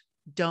 Don't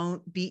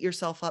beat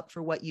yourself up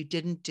for what you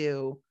didn't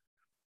do.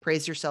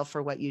 Praise yourself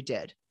for what you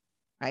did,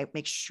 right?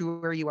 Make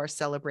sure you are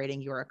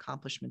celebrating your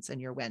accomplishments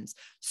and your wins.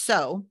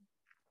 So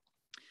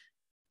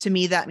to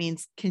me, that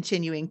means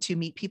continuing to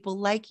meet people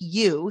like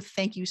you.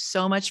 Thank you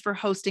so much for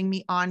hosting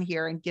me on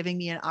here and giving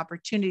me an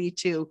opportunity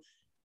to,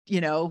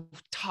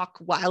 talk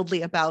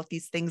wildly about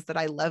these things that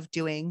I love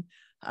doing.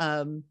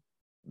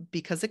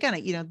 Because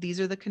again, these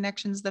are the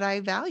connections that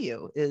I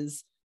value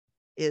is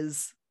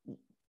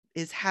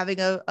having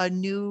a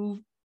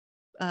new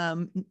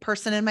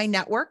person in my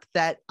network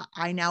that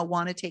I now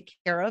want to take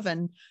care of.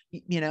 And,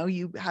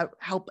 you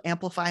help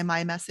amplify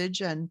my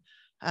message and,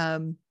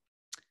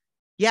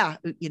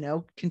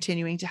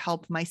 continuing to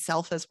help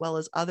myself as well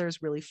as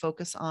others really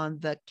focus on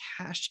the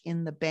cash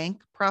in the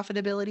bank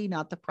profitability,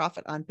 not the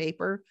profit on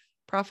paper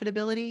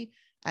profitability,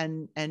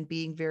 and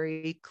being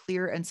very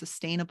clear and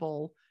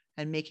sustainable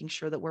and making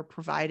sure that we're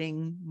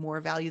providing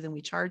more value than we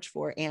charge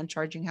for and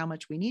charging how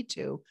much we need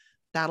to.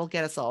 That'll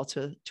get us all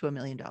to $1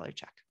 million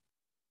check.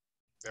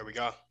 There we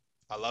go.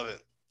 I love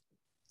it.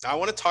 Now I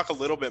want to talk a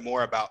little bit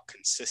more about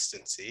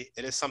consistency.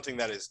 It is something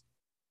that is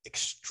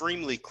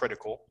extremely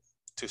critical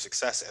to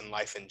success in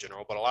life in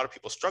general, but a lot of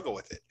people struggle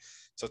with it.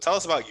 So tell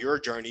us about your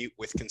journey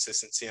with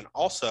consistency, and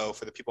also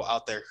for the people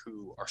out there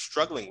who are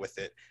struggling with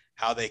it,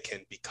 how they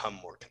can become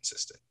more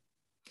consistent.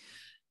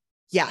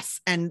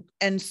 Yes. And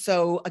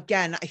so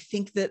again, I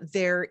think that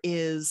there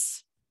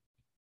is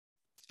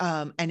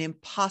an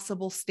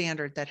impossible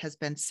standard that has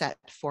been set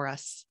for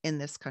us in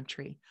this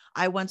country.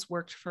 I once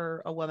worked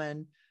for a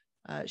woman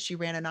She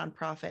ran a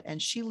nonprofit,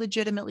 and she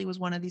legitimately was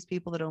one of these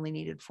people that only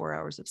needed 4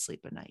 hours of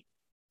sleep a night.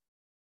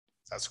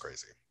 That's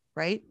crazy.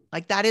 Right?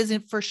 Like that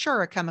isn't for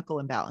sure a chemical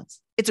imbalance.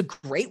 It's a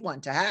great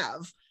one to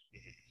have,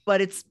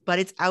 but it's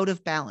out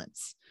of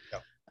balance.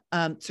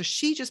 Yeah. So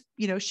she just,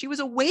 she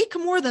was awake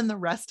more than the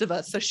rest of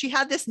us. So she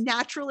had this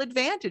natural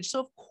advantage.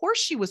 So of course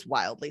she was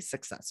wildly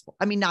successful.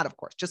 I mean, not of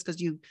course, just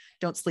because you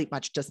don't sleep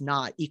much does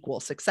not equal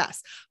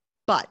success.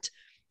 But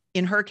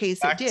in her case,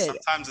 it did.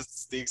 Sometimes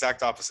it's the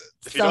exact opposite.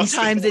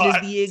 Sometimes it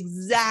is the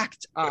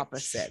exact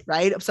opposite,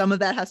 right? Some of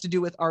that has to do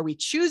with, are we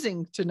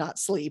choosing to not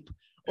sleep,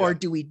 or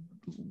do we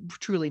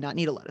truly not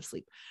need a lot of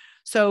sleep?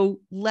 So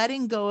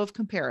letting go of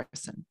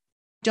comparison.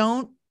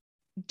 Don't,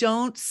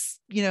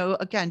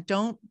 again,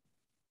 don't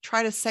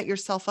try to set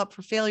yourself up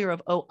for failure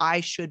of, oh, I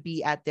should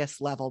be at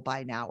this level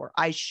by now, or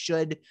I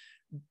should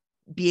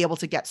be able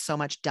to get so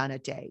much done a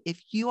day.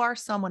 If you are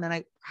someone, and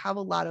I have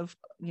a lot of,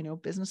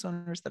 business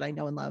owners that I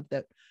know and love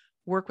that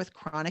work with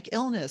chronic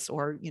illness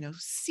or,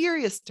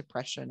 serious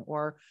depression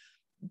or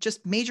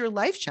just major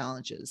life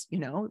challenges,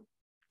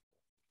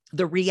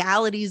 the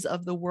realities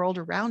of the world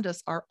around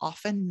us are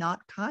often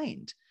not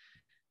kind.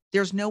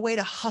 There's no way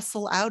to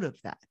hustle out of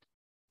that,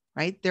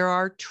 right? There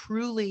are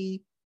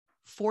truly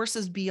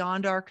forces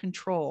beyond our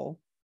control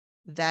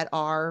that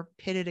are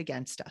pitted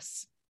against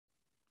us.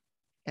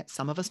 And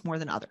some of us more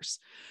than others.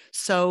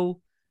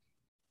 So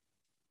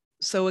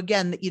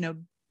again,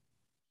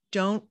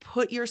 don't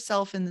put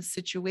yourself in the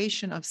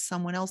situation of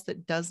someone else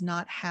that does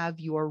not have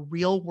your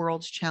real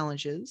world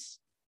challenges.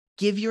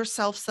 Give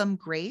yourself some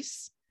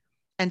grace.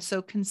 And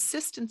so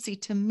consistency,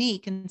 to me,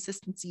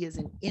 consistency is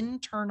an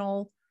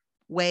internal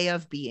way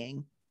of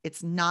being.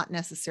 It's not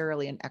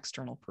necessarily an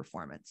external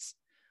performance.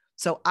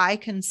 So I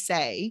can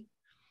say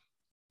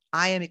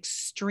I am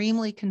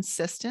extremely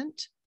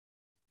consistent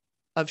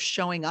of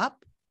showing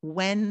up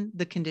when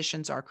the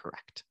conditions are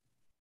correct,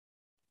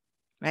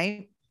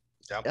 right?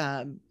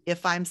 Yeah.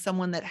 If I'm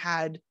someone that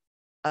had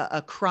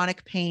a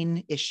chronic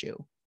pain issue,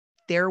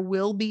 there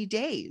will be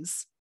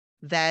days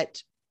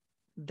that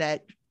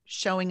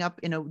showing up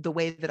in the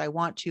way that I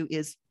want to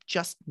is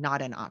just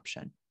not an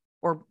option.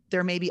 Or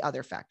there may be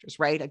other factors,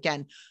 right?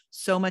 Again,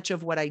 so much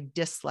of what I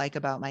dislike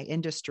about my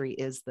industry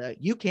is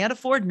you can't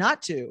afford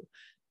not to.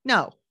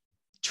 No,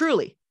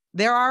 truly,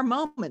 there are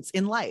moments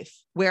in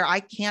life where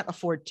I can't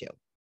afford to.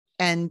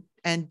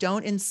 And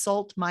don't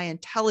insult my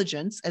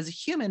intelligence as a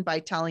human by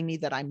telling me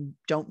that I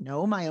don't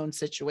know my own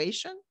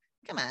situation.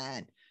 Come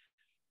on.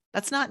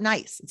 That's not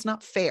nice. It's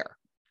not fair.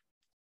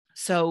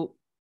 So,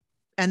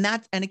 and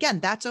again,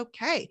 that's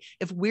okay.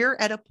 If we're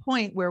at a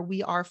point where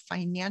we are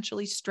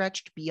financially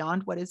stretched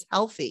beyond what is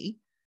healthy,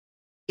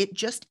 it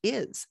just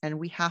is. And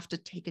we have to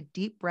take a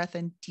deep breath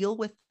and deal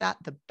with that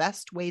the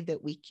best way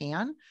that we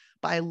can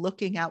by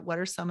looking at what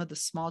are some of the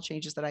small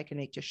changes that I can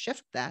make to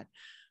shift that,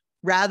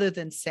 rather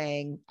than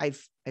saying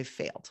I've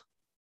failed,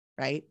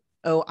 right?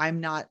 Oh, I'm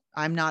not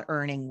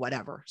earning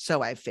whatever,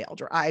 so I've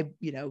failed, or I,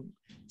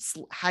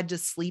 had to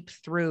sleep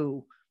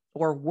through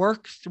or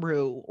work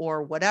through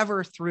or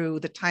whatever through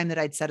the time that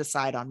I'd set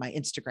aside on my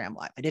Instagram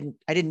live. I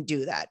didn't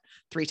do that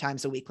 3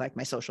 times a week like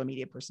my social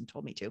media person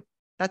told me to.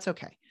 That's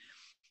okay.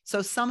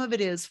 So some of it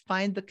is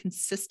find the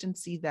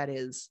consistency that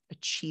is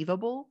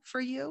achievable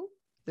for you,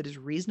 that is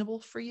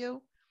reasonable for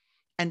you.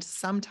 And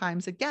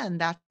sometimes, again,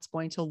 that's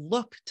going to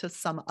look to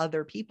some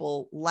other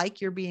people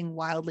like you're being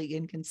wildly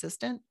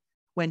inconsistent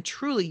when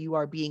truly you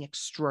are being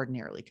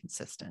extraordinarily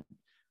consistent.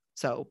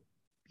 So,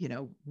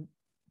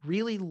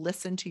 really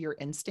listen to your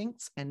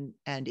instincts. And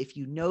if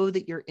you know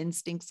that your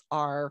instincts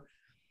are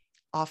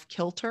off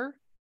kilter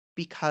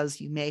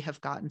because you may have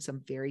gotten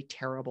some very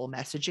terrible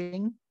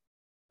messaging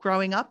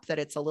growing up that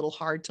it's a little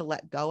hard to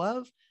let go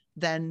of,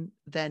 then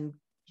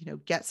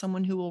get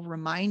someone who will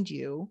remind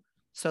you,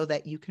 so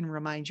that you can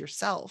remind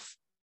yourself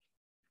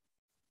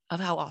of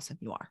how awesome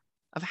you are,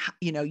 of how,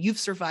 you've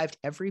survived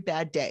every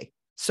bad day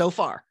so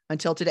far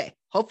until today.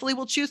 Hopefully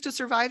we'll choose to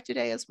survive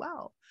today as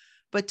well.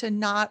 But to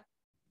not,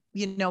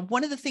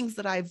 one of the things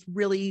that I've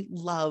really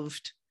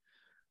loved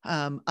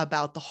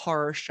about the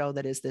horror show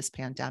that is this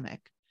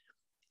pandemic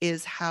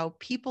is how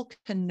people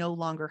can no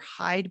longer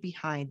hide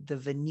behind the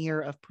veneer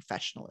of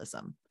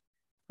professionalism.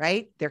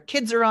 Right? Their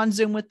kids are on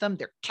Zoom with them.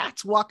 Their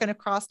cat's walking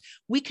across.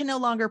 We can no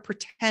longer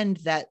pretend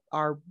that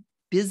our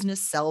business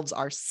selves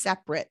are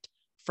separate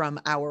from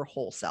our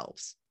whole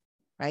selves,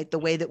 right? The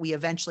way that we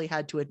eventually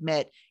had to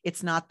admit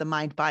it's not the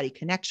mind-body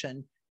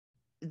connection.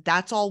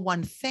 That's all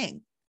one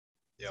thing,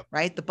 yep.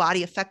 Right? The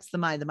body affects the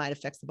mind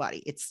affects the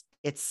body.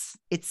 It's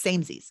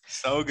samesies.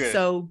 So good.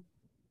 So,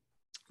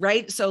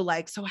 right? So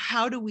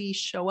how do we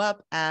show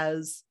up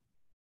as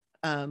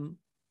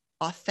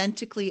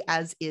authentically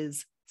as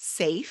is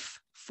safe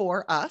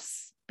for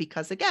us?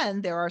 Because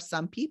again, there are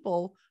some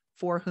people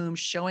for whom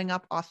showing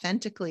up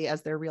authentically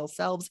as their real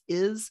selves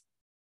is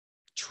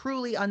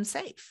truly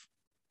unsafe,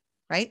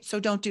 right? So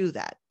don't do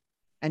that.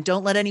 And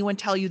don't let anyone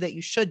tell you that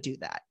you should do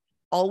that.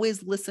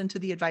 Always listen to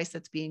the advice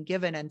that's being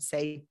given and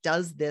say,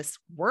 does this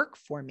work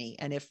for me?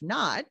 And if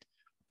not,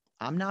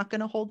 I'm not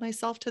going to hold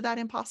myself to that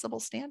impossible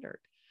standard.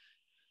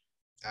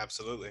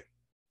 Absolutely.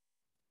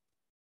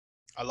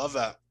 I love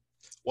that.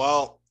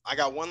 Well, I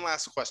got one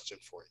last question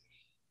for you.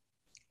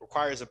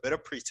 Requires a bit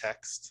of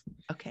pretext.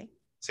 Okay.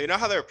 So you know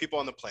how there are people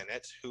on the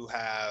planet who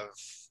have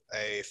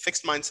a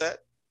fixed mindset,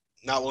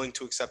 not willing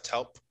to accept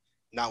help,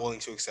 not willing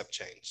to accept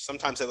change.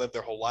 Sometimes they live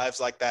their whole lives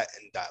like that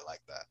and die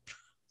like that.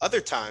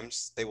 Other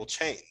times they will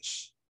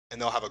change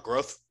and they'll have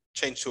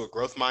change to a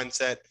growth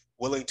mindset,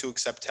 willing to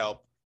accept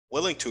help,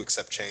 willing to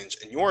accept change.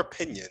 In your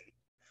opinion,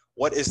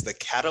 what is the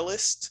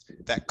catalyst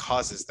that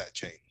causes that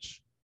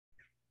change?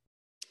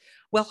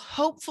 Well,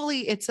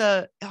 hopefully it's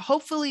an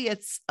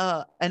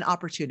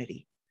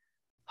opportunity.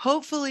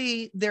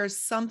 Hopefully there's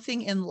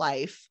something in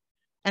life.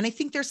 And I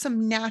think there's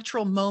some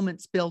natural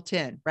moments built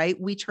in, right?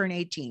 We turn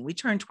 18, we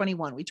turn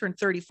 21, we turn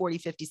 30, 40,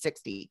 50,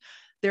 60.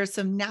 There's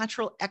some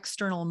natural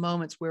external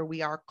moments where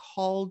we are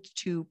called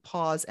to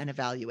pause and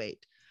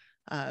evaluate.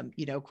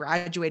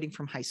 Graduating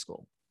from high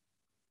school,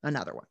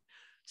 another one.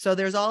 So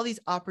there's all these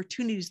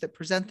opportunities that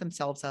present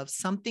themselves of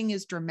something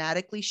is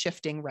dramatically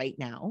shifting right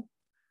now.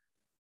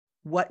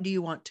 What do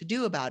you want to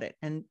do about it?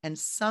 And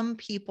some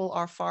people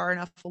are far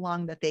enough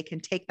along that they can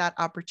take that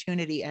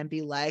opportunity and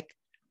be like,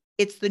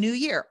 it's the new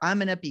year. I'm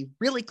going to be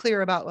really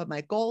clear about what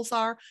my goals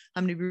are.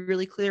 I'm going to be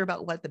really clear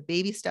about what the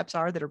baby steps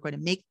are that are going to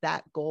make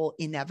that goal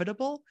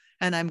inevitable.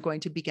 And I'm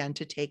going to begin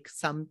to take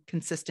some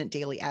consistent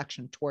daily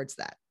action towards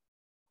that.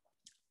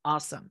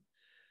 Awesome.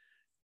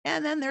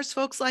 And then there's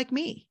folks like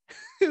me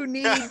who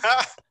need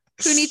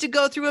to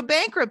go through a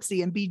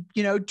bankruptcy and be,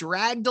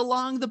 dragged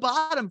along the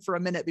bottom for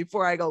a minute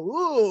before I go,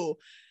 ooh,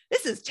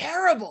 this is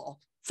terrible.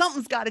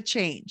 Something's got to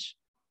change,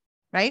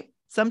 right?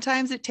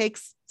 Sometimes it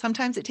takes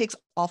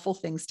awful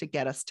things to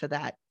get us to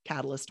that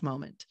catalyst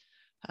moment.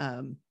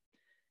 And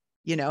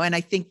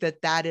I think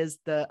that is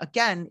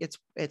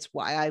it's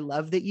why I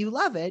love that you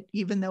love it,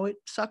 even though it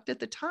sucked at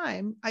the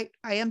time. I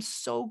am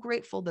so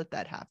grateful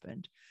that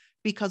happened,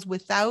 because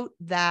without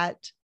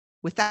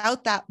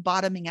that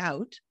bottoming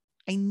out,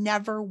 I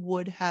never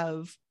would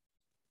have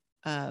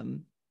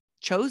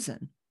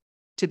chosen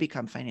to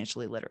become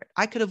financially literate.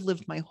 I could have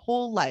lived my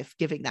whole life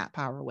giving that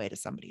power away to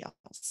somebody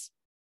else.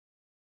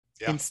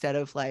 Yeah. Instead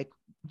of like,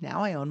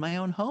 now I own my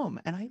own home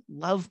and I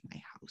love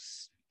my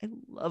house.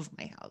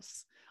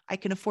 I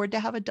can afford to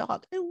have a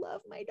dog. I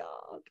love my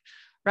dog,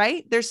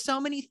 right? There's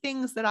so many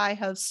things that I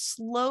have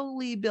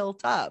slowly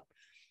built up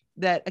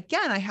that,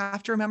 again, I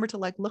have to remember to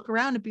like look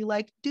around and be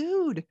like,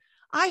 dude,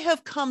 I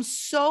have come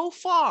so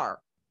far.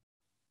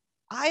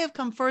 I have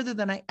come further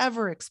than I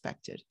ever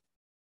expected.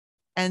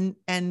 And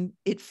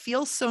it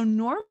feels so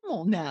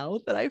normal now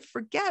that I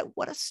forget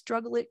what a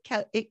struggle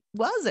it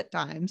was at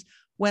times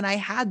when I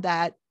had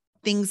that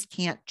things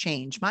can't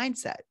change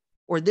mindset,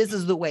 or this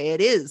is the way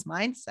it is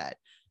mindset,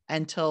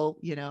 until,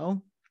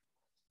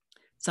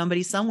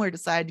 somebody somewhere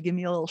decided to give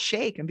me a little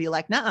shake and be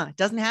like, nah, it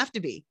doesn't have to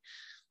be.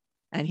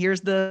 And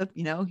here's the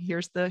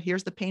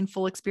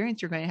painful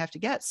experience you're going to have to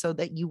get so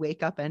that you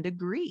wake up and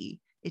agree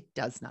it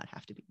does not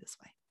have to be this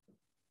way.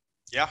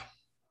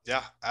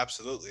 Yeah,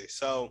 absolutely.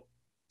 So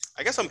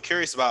I guess I'm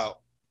curious about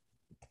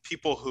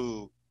people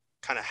who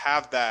kind of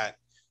have that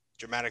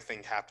dramatic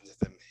thing happen to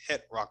them,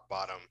 hit rock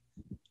bottom,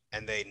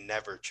 and they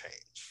never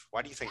change.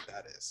 Why do you think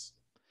that is?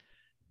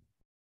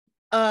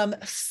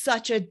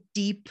 Such a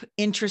deep,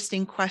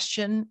 interesting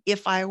question.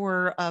 If I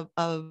were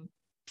a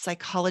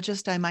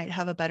psychologist, I might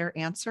have a better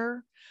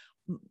answer.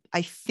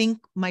 I think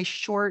my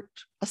short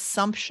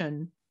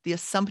assumption, the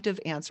assumptive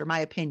answer, my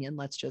opinion,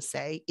 let's just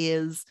say,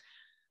 is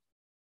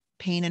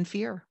pain and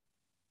fear,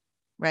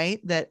 right?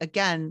 That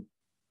again,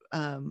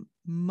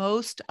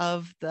 most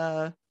of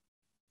the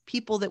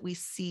people that we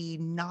see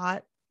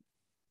not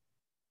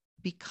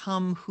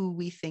become who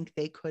we think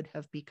they could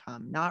have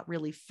become, not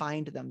really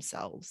find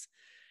themselves.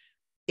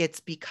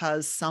 It's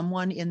because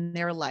someone in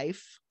their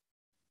life,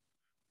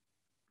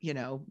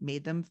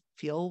 made them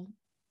feel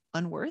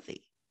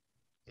unworthy,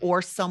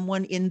 or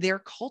someone in their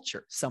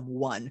culture,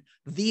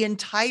 the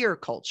entire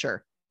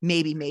culture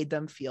maybe made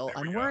them feel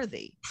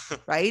unworthy,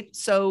 right?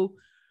 So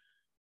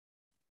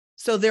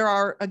there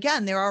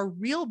are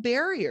real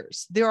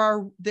barriers. There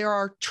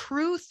are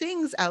true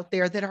things out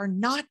there that are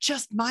not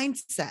just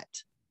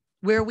mindset,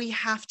 where we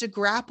have to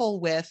grapple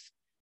with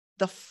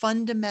the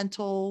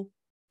fundamental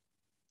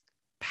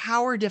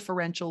power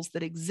differentials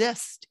that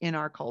exist in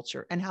our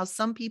culture, and how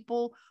some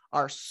people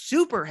are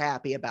super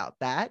happy about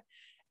that,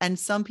 and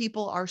some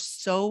people are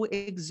so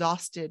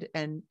exhausted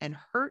and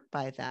hurt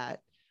by that,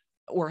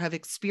 or have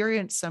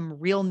experienced some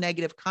real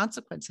negative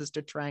consequences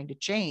to trying to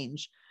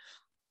change,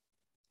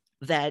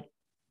 that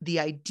the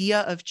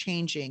idea of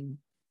changing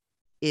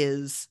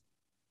is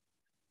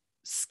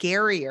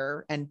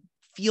scarier and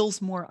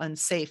feels more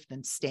unsafe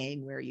than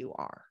staying where you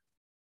are.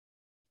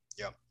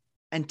 Yeah.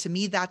 And to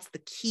me, that's the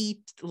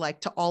key,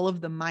 to all of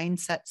the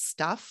mindset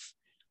stuff,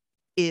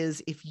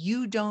 is if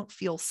you don't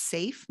feel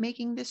safe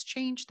making this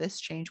change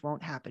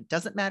won't happen.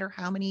 Doesn't matter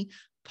how many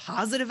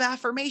positive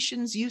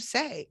affirmations you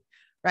say,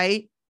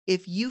 right?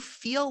 If you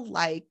feel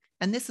like,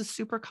 and this is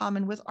super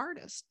common with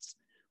artists,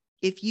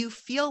 if you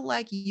feel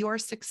like your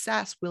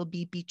success will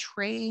be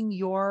betraying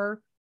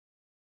your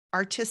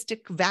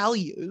artistic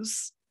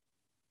values,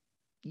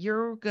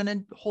 you're going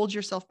to hold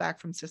yourself back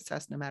from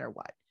success no matter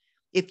what.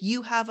 If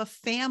you have a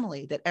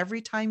family that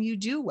every time you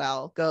do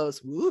well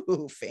goes,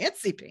 "Ooh,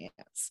 fancy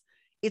pants,"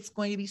 it's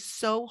going to be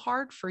so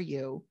hard for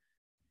you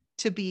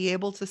to be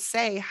able to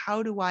say,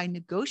 how do I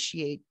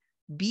negotiate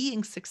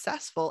being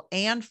successful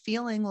and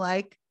feeling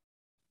like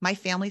my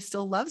family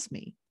still loves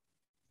me,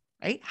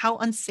 right? How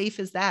unsafe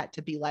is that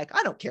to be like,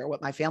 I don't care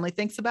what my family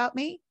thinks about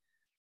me.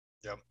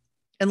 Yep.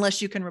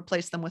 Unless you can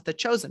replace them with a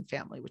chosen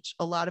family, which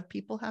a lot of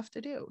people have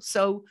to do.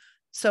 So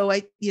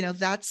I,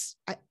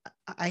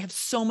 I have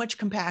so much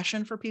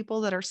compassion for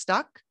people that are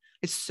stuck.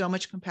 It's so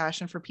much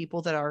compassion for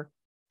people that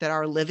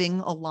are living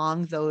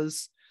along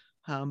those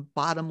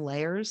bottom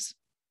layers,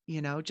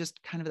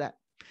 just kind of that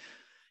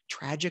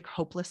tragic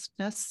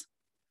hopelessness,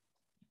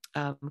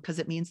 because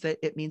it means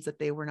that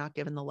they were not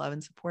given the love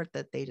and support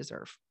that they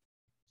deserve.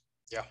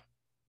 Yeah,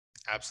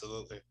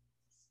 absolutely.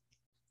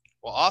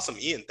 Well, awesome,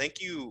 Ian.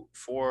 Thank you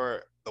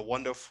for the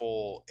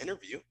wonderful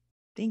interview.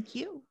 Thank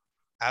you.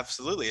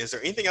 Absolutely. Is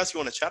there anything else you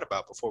want to chat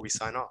about before we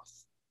sign off?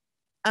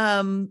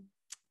 I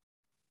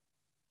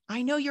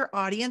know your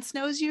audience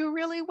knows you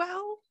really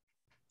well,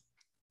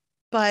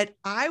 but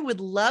I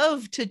would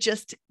love to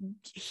just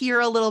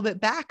hear a little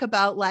bit back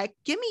about, like,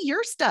 give me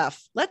your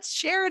stuff. Let's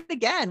share it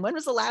again. When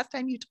was the last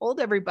time you told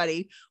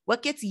everybody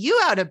what gets you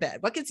out of bed?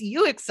 What gets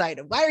you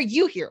excited? Why are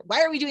you here?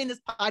 Why are we doing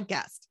this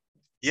podcast?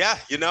 Yeah,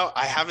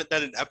 I haven't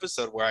done an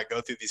episode where I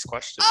go through these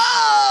questions.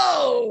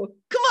 Oh,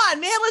 come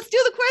on, man. Let's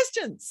do the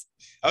questions.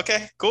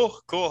 Okay,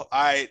 cool.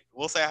 I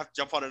will say I have to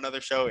jump on another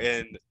show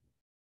in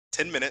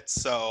 10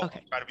 minutes. So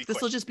okay. I'll try to be this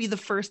quick. Will just be the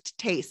first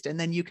taste, and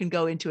then you can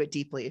go into it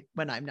deeply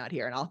when I'm not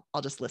here, and I'll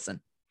just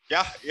listen.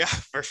 Yeah,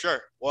 for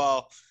sure.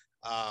 Well,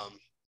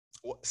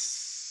 do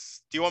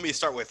you want me to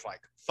start with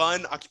like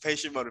fun,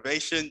 occupation,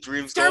 motivation,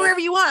 dreams? Start goals? wherever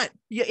you want.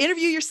 You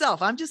interview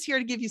yourself. I'm just here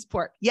to give you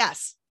support.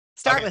 Yes.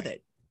 Start with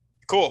it.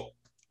 Cool.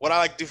 What I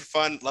like to do for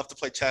fun, love to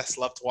play chess,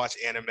 love to watch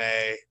anime.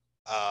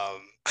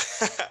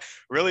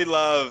 Really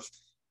love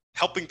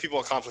helping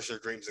people accomplish their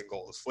dreams and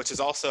goals, which is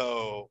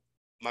also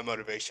my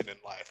motivation in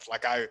life.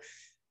 Like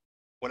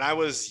when I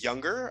was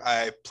younger,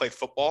 I played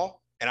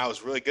football and I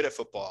was really good at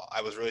football.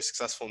 I was really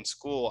successful in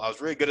school. I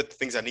was really good at the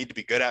things I need to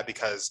be good at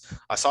because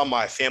I saw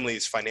my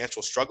family's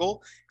financial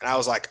struggle. And I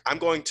was like, I'm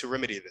going to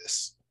remedy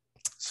this.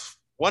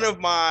 One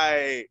of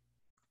my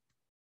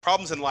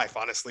problems in life,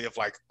 honestly, of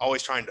like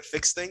always trying to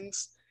fix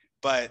things.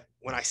 But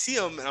when I see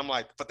them and I'm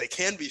like, but they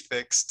can be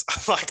fixed,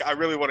 like I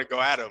really want to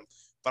go at them.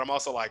 But I'm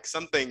also like,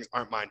 some things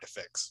aren't mine to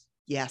fix.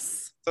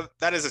 Yes. So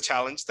that is a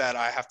challenge that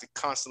I have to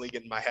constantly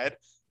get in my head.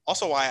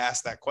 Also why I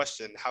asked that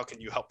question, how can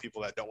you help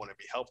people that don't want to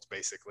be helped,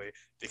 basically?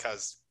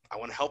 Because I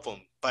want to help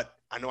them, but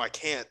I know I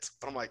can't.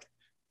 But I'm like,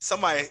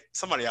 somebody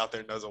out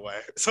there knows a way.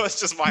 So it's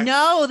just my...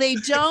 No, they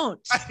don't.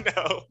 I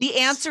know. The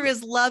answer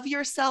is love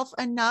yourself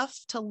enough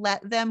to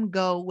let them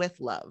go with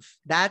love.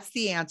 That's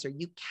the answer.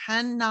 You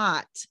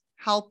cannot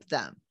help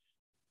them.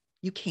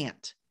 You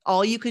can't.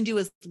 All you can do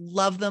is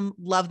love them,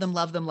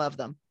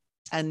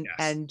 and Yes.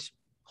 And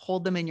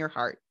hold them in your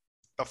heart.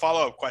 The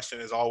follow-up question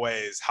is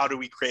always, how do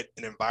we create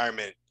an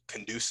environment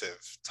conducive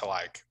to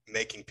like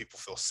making people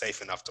feel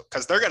safe enough to,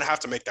 because they're going to have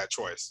to make that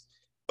choice,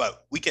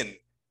 but we can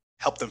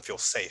help them feel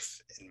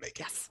safe in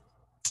making yes.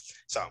 it.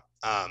 So,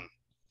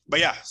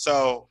 but yeah,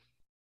 so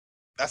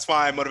that's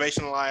my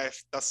motivation in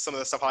life. That's some of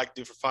the stuff I like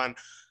to do for fun.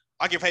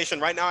 Occupation,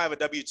 right now I have a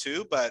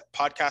W-2, but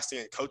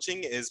podcasting and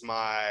coaching is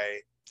my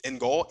end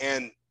goal,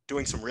 and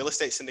doing some real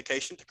estate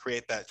syndication to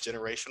create that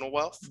generational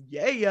wealth.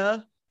 Yeah.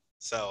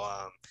 So,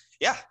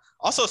 yeah,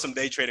 also some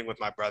day trading with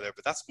my brother,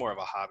 but that's more of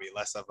a hobby,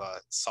 less of a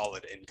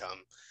solid income.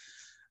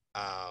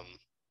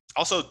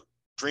 Also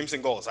dreams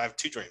and goals. I have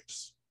 2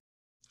 dreams: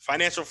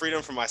 financial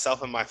freedom for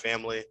myself and my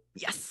family.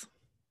 Yes.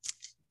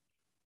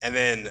 And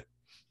then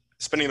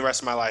spending the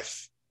rest of my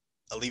life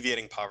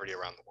alleviating poverty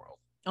around the world.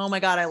 Oh my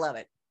God, I love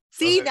it.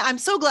 See, I'm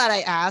so glad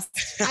I asked.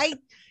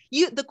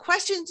 The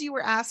questions you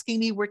were asking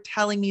me were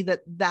telling me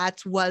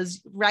that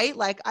was right.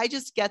 Like, I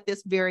just get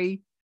this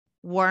very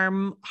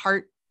warm,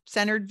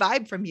 heart-centered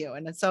vibe from you.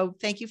 And so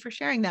thank you for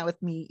sharing that with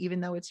me,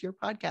 even though it's your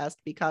podcast,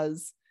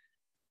 because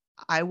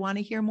I want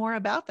to hear more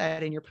about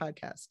that in your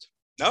podcast.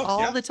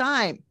 All the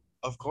time.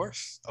 Of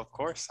course.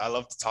 I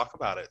love to talk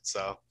about it.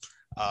 So,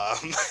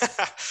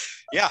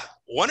 yeah,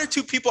 1 or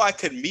 2 people I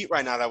could meet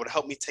right now that would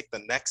help me take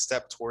the next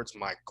step towards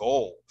my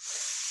goal.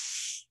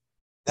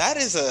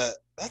 That's a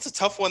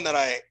tough one that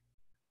I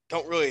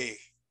don't really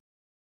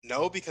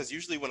know, because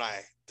usually when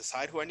I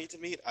decide who I need to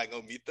meet, I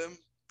go meet them.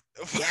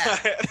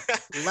 Yeah.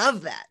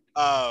 Love that.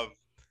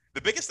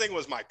 The biggest thing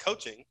was my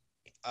coaching.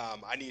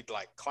 I need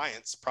like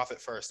clients,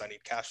 profit first. I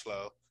need cash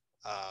flow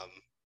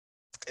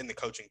in the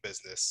coaching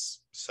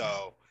business.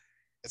 So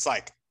it's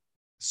like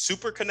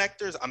super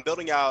connectors. I'm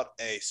building out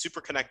a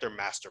super connector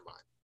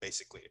mastermind,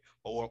 basically.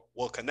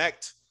 We'll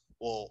connect,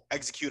 we'll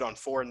execute on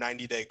 4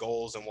 90-day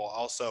goals, and we'll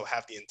also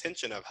have the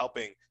intention of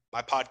helping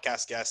my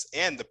podcast guests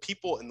and the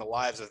people in the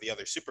lives of the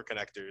other super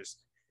connectors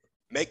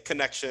make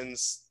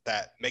connections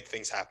that make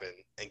things happen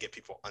and get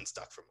people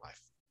unstuck from life.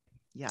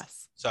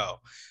 Yes. So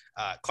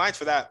clients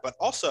for that, but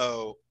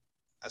also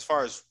as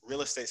far as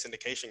real estate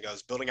syndication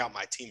goes, building out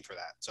my team for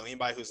that. So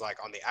anybody who's like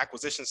on the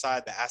acquisition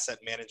side, the asset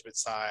management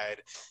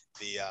side,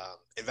 the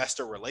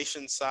investor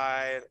relations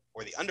side,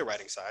 or the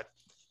underwriting side,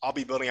 I'll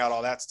be building out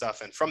all that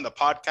stuff. And from the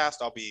podcast,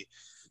 I'll be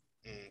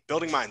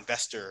building my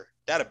investor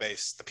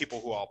database, the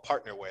people who I'll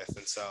partner with.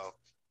 And so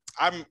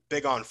I'm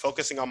big on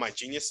focusing on my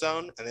genius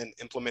zone and then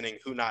implementing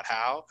who, not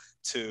how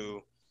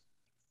to,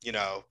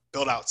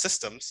 build out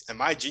systems. And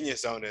my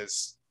genius zone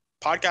is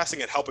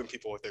podcasting and helping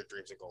people with their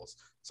dreams and goals.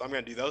 So I'm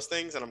going to do those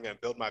things, and I'm going to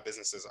build my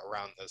businesses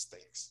around those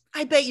things.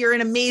 I bet you're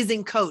an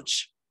amazing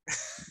coach.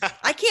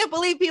 I can't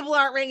believe people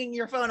aren't ringing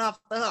your phone off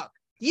the hook.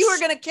 You are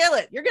going to kill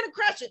it. You're going to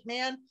crush it,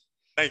 man.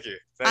 Thank you.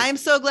 I'm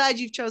so glad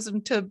you've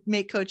chosen to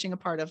make coaching a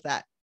part of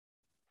that.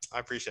 I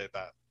appreciate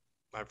that.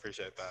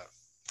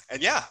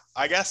 And yeah,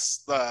 I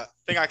guess the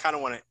thing I kind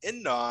of want to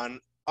end on,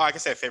 I can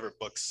say favorite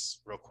books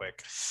real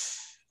quick.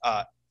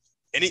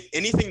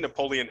 Anything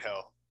Napoleon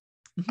Hill.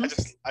 Mm-hmm.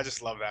 I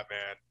just love that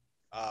man.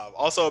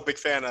 Also a big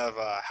fan of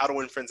How to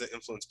Win Friends and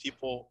Influence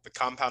People, The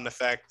Compound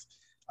Effect,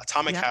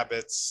 Atomic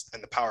Habits,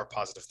 and The Power of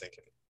Positive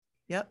Thinking.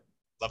 Yep.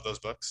 Love those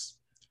books.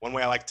 One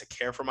way I like to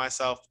care for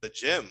myself, the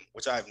gym,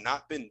 which I have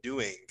not been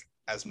doing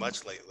as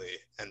much lately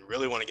and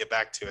really want to get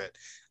back to it.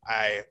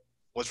 I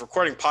was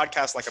recording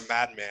podcasts like a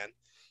madman,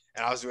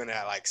 and I was doing it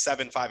at like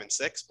 7, 5, and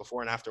 6 before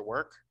and after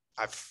work.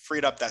 I've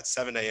freed up that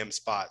 7 a.m.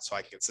 spot so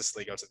I can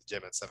consistently go to the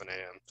gym at 7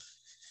 a.m.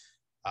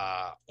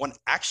 One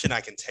action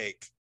I can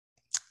take,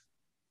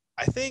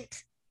 I think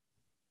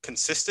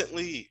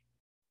consistently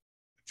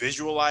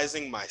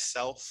visualizing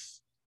myself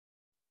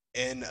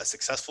in a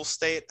successful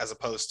state as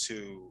opposed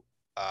to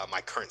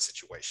my current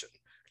situation.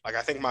 Like,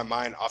 I think my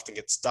mind often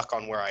gets stuck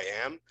on where I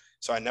am,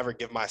 so I never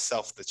give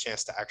myself the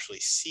chance to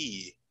actually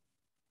see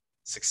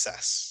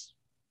success.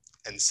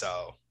 And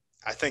so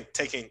I think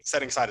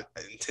setting aside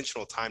an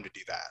intentional time to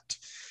do that.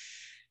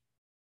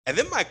 And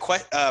then my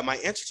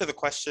answer to the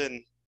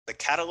question, the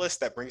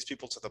catalyst that brings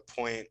people to the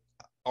point,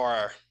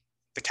 or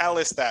the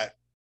catalyst that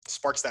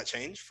sparks that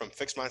change from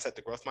fixed mindset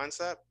to growth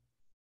mindset,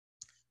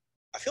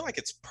 I feel like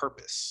it's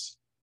purpose.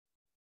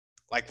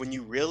 Like, when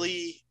you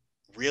really,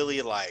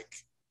 really like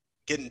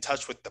get in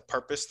touch with the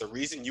purpose, the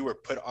reason you were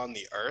put on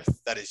the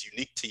earth that is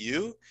unique to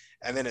you,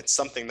 and then it's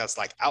something that's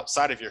like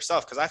outside of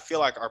yourself. Because I feel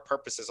like our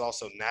purpose is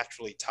also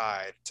naturally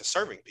tied to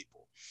serving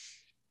people.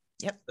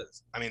 Yep.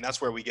 I mean, that's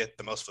where we get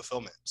the most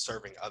fulfillment,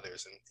 serving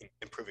others and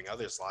improving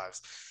others'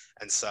 lives.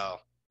 And so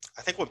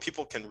I think when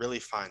people can really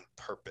find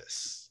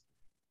purpose,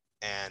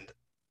 and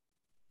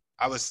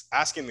I was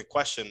asking the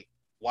question,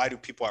 why do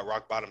people at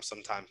rock bottom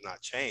sometimes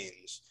not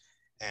change?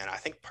 And I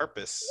think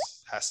purpose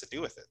has to do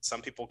with it.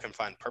 Some people can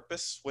find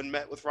purpose when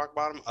met with rock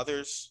bottom.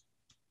 Others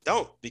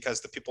don't,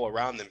 because the people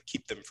around them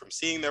keep them from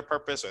seeing their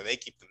purpose, or they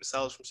keep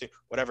themselves from seeing,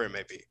 whatever it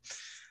may be.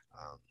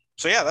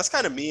 So yeah, that's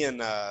kind of me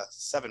in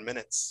 7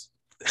 minutes.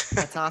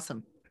 That's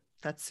awesome.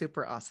 That's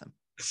super awesome.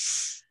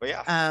 But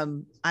yeah,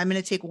 I'm going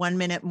to take 1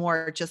 minute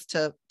more just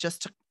to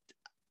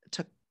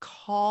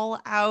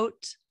call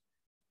out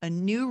a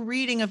new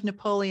reading of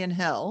Napoleon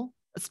Hill,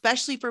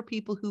 especially for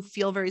people who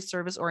feel very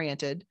service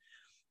oriented,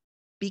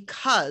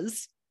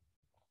 because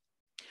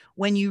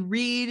when you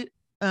read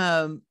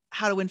How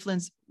to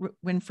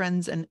Win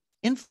Friends and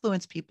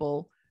Influence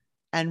People,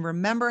 and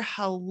remember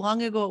how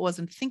long ago it was,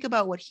 and think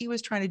about what he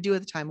was trying to do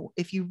at the time,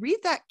 if you read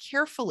that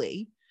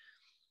carefully,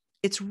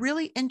 it's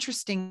really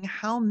interesting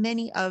how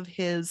many of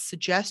his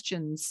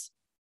suggestions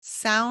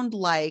sound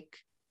like,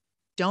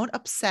 don't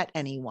upset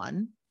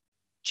anyone,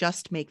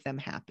 just make them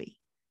happy.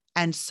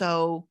 And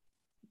so,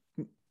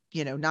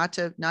 not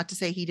to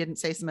say he didn't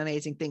say some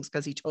amazing things,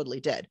 because he totally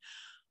did.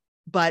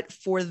 But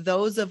for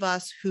those of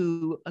us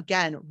who,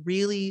 again,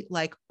 really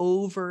like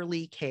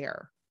overly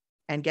care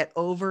and get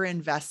over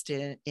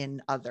invested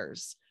in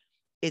others,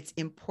 it's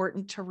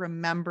important to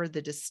remember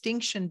the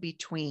distinction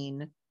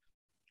between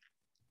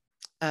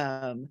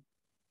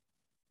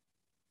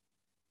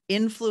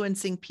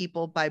influencing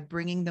people by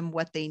bringing them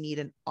what they need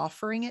and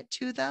offering it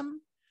to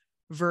them,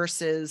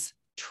 versus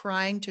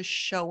trying to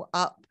show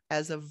up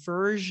as a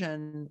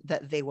version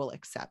that they will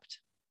accept.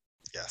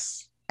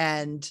 Yes.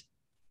 And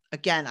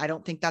again, I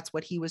don't think that's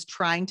what he was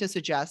trying to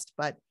suggest,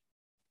 but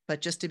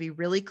just to be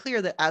really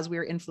clear that as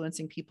we're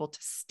influencing people to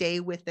stay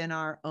within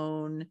our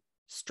own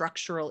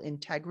structural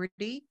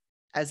integrity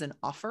as an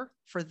offer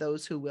for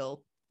those who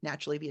will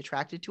naturally be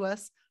attracted to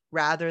us,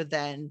 rather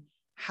than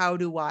how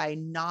do I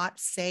not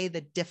say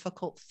the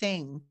difficult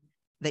thing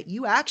that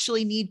you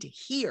actually need to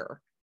hear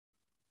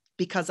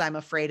because I'm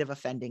afraid of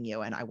offending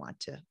you and I want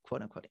to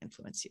quote unquote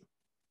influence you.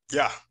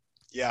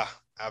 Yeah,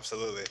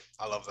 absolutely.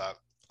 I love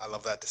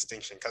that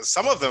distinction, because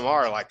some of them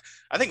are like,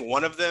 I think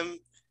one of them,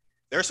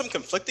 there are some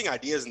conflicting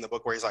ideas in the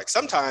book where he's like,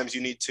 sometimes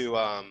you need to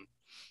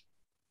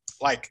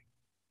like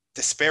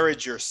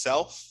disparage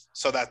yourself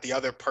so that the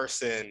other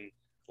person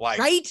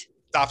like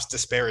stops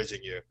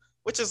disparaging you,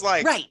 which is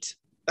like, right.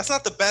 that's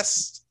not the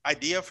best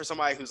idea for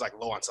somebody who's like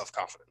low on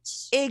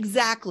self-confidence.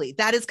 Exactly.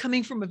 That is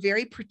coming from a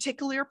very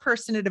particular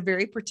person at a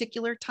very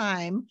particular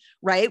time,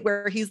 right?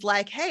 Where he's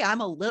like, hey, I'm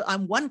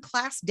one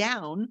class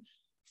down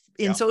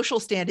in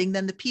social standing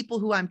than the people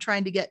who I'm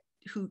trying to get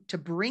to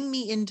bring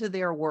me into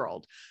their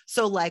world.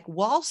 So like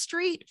Wall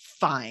Street,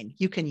 fine,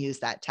 you can use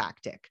that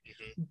tactic.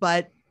 Mm-hmm.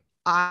 But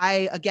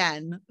I,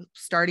 again,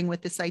 starting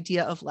with this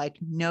idea of like,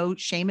 no,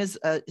 shame is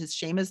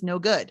no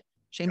good.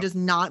 Shame does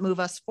not move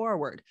us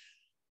forward.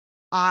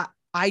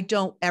 I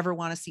don't ever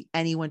want to see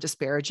anyone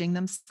disparaging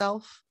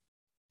themselves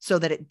so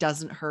that it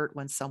doesn't hurt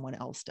when someone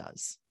else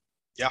does.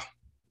 Yeah,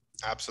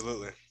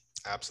 absolutely.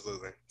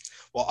 Absolutely.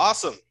 Well,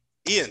 awesome.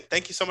 Ian,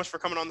 thank you so much for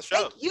coming on the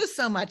show. Thank you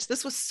so much.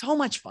 This was so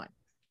much fun.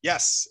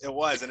 Yes, it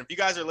was. And if you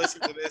guys are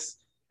listening to this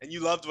and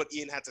you loved what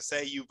Ian had to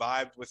say, you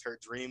vibed with her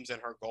dreams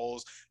and her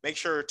goals, make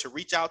sure to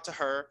reach out to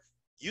her.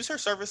 Use her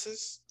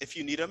services if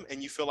you need them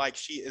and you feel like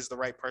she is the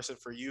right person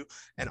for you,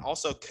 and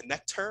also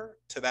connect her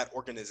to that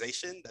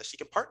organization that she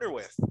can partner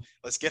with.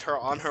 Let's get her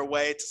on her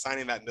way to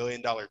signing that $1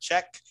 million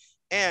check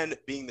and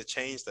being the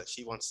change that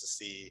she wants to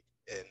see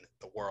in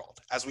the world.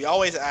 As we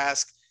always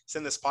ask,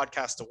 send this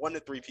podcast to 1 to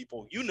 3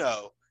 people you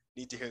know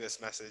need to hear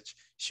this message.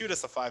 Shoot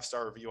us a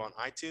 5-star review on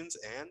iTunes,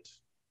 and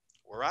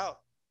we're out.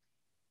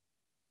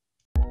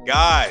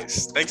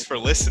 Guys, thanks for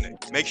listening.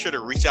 Make sure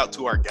to reach out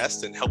to our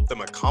guests and help them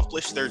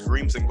accomplish their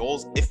dreams and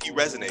goals if you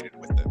resonated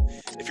with them.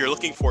 If you're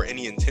looking for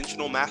any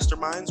intentional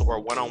masterminds or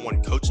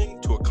one-on-one coaching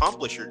to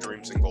accomplish your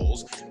dreams and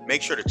goals,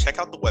 make sure to check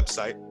out the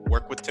website,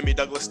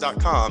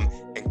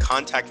 workwithtimmydouglas.com, and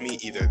contact me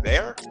either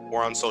there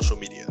or on social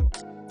media.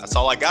 That's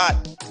all I got.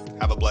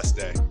 Have a blessed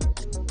day.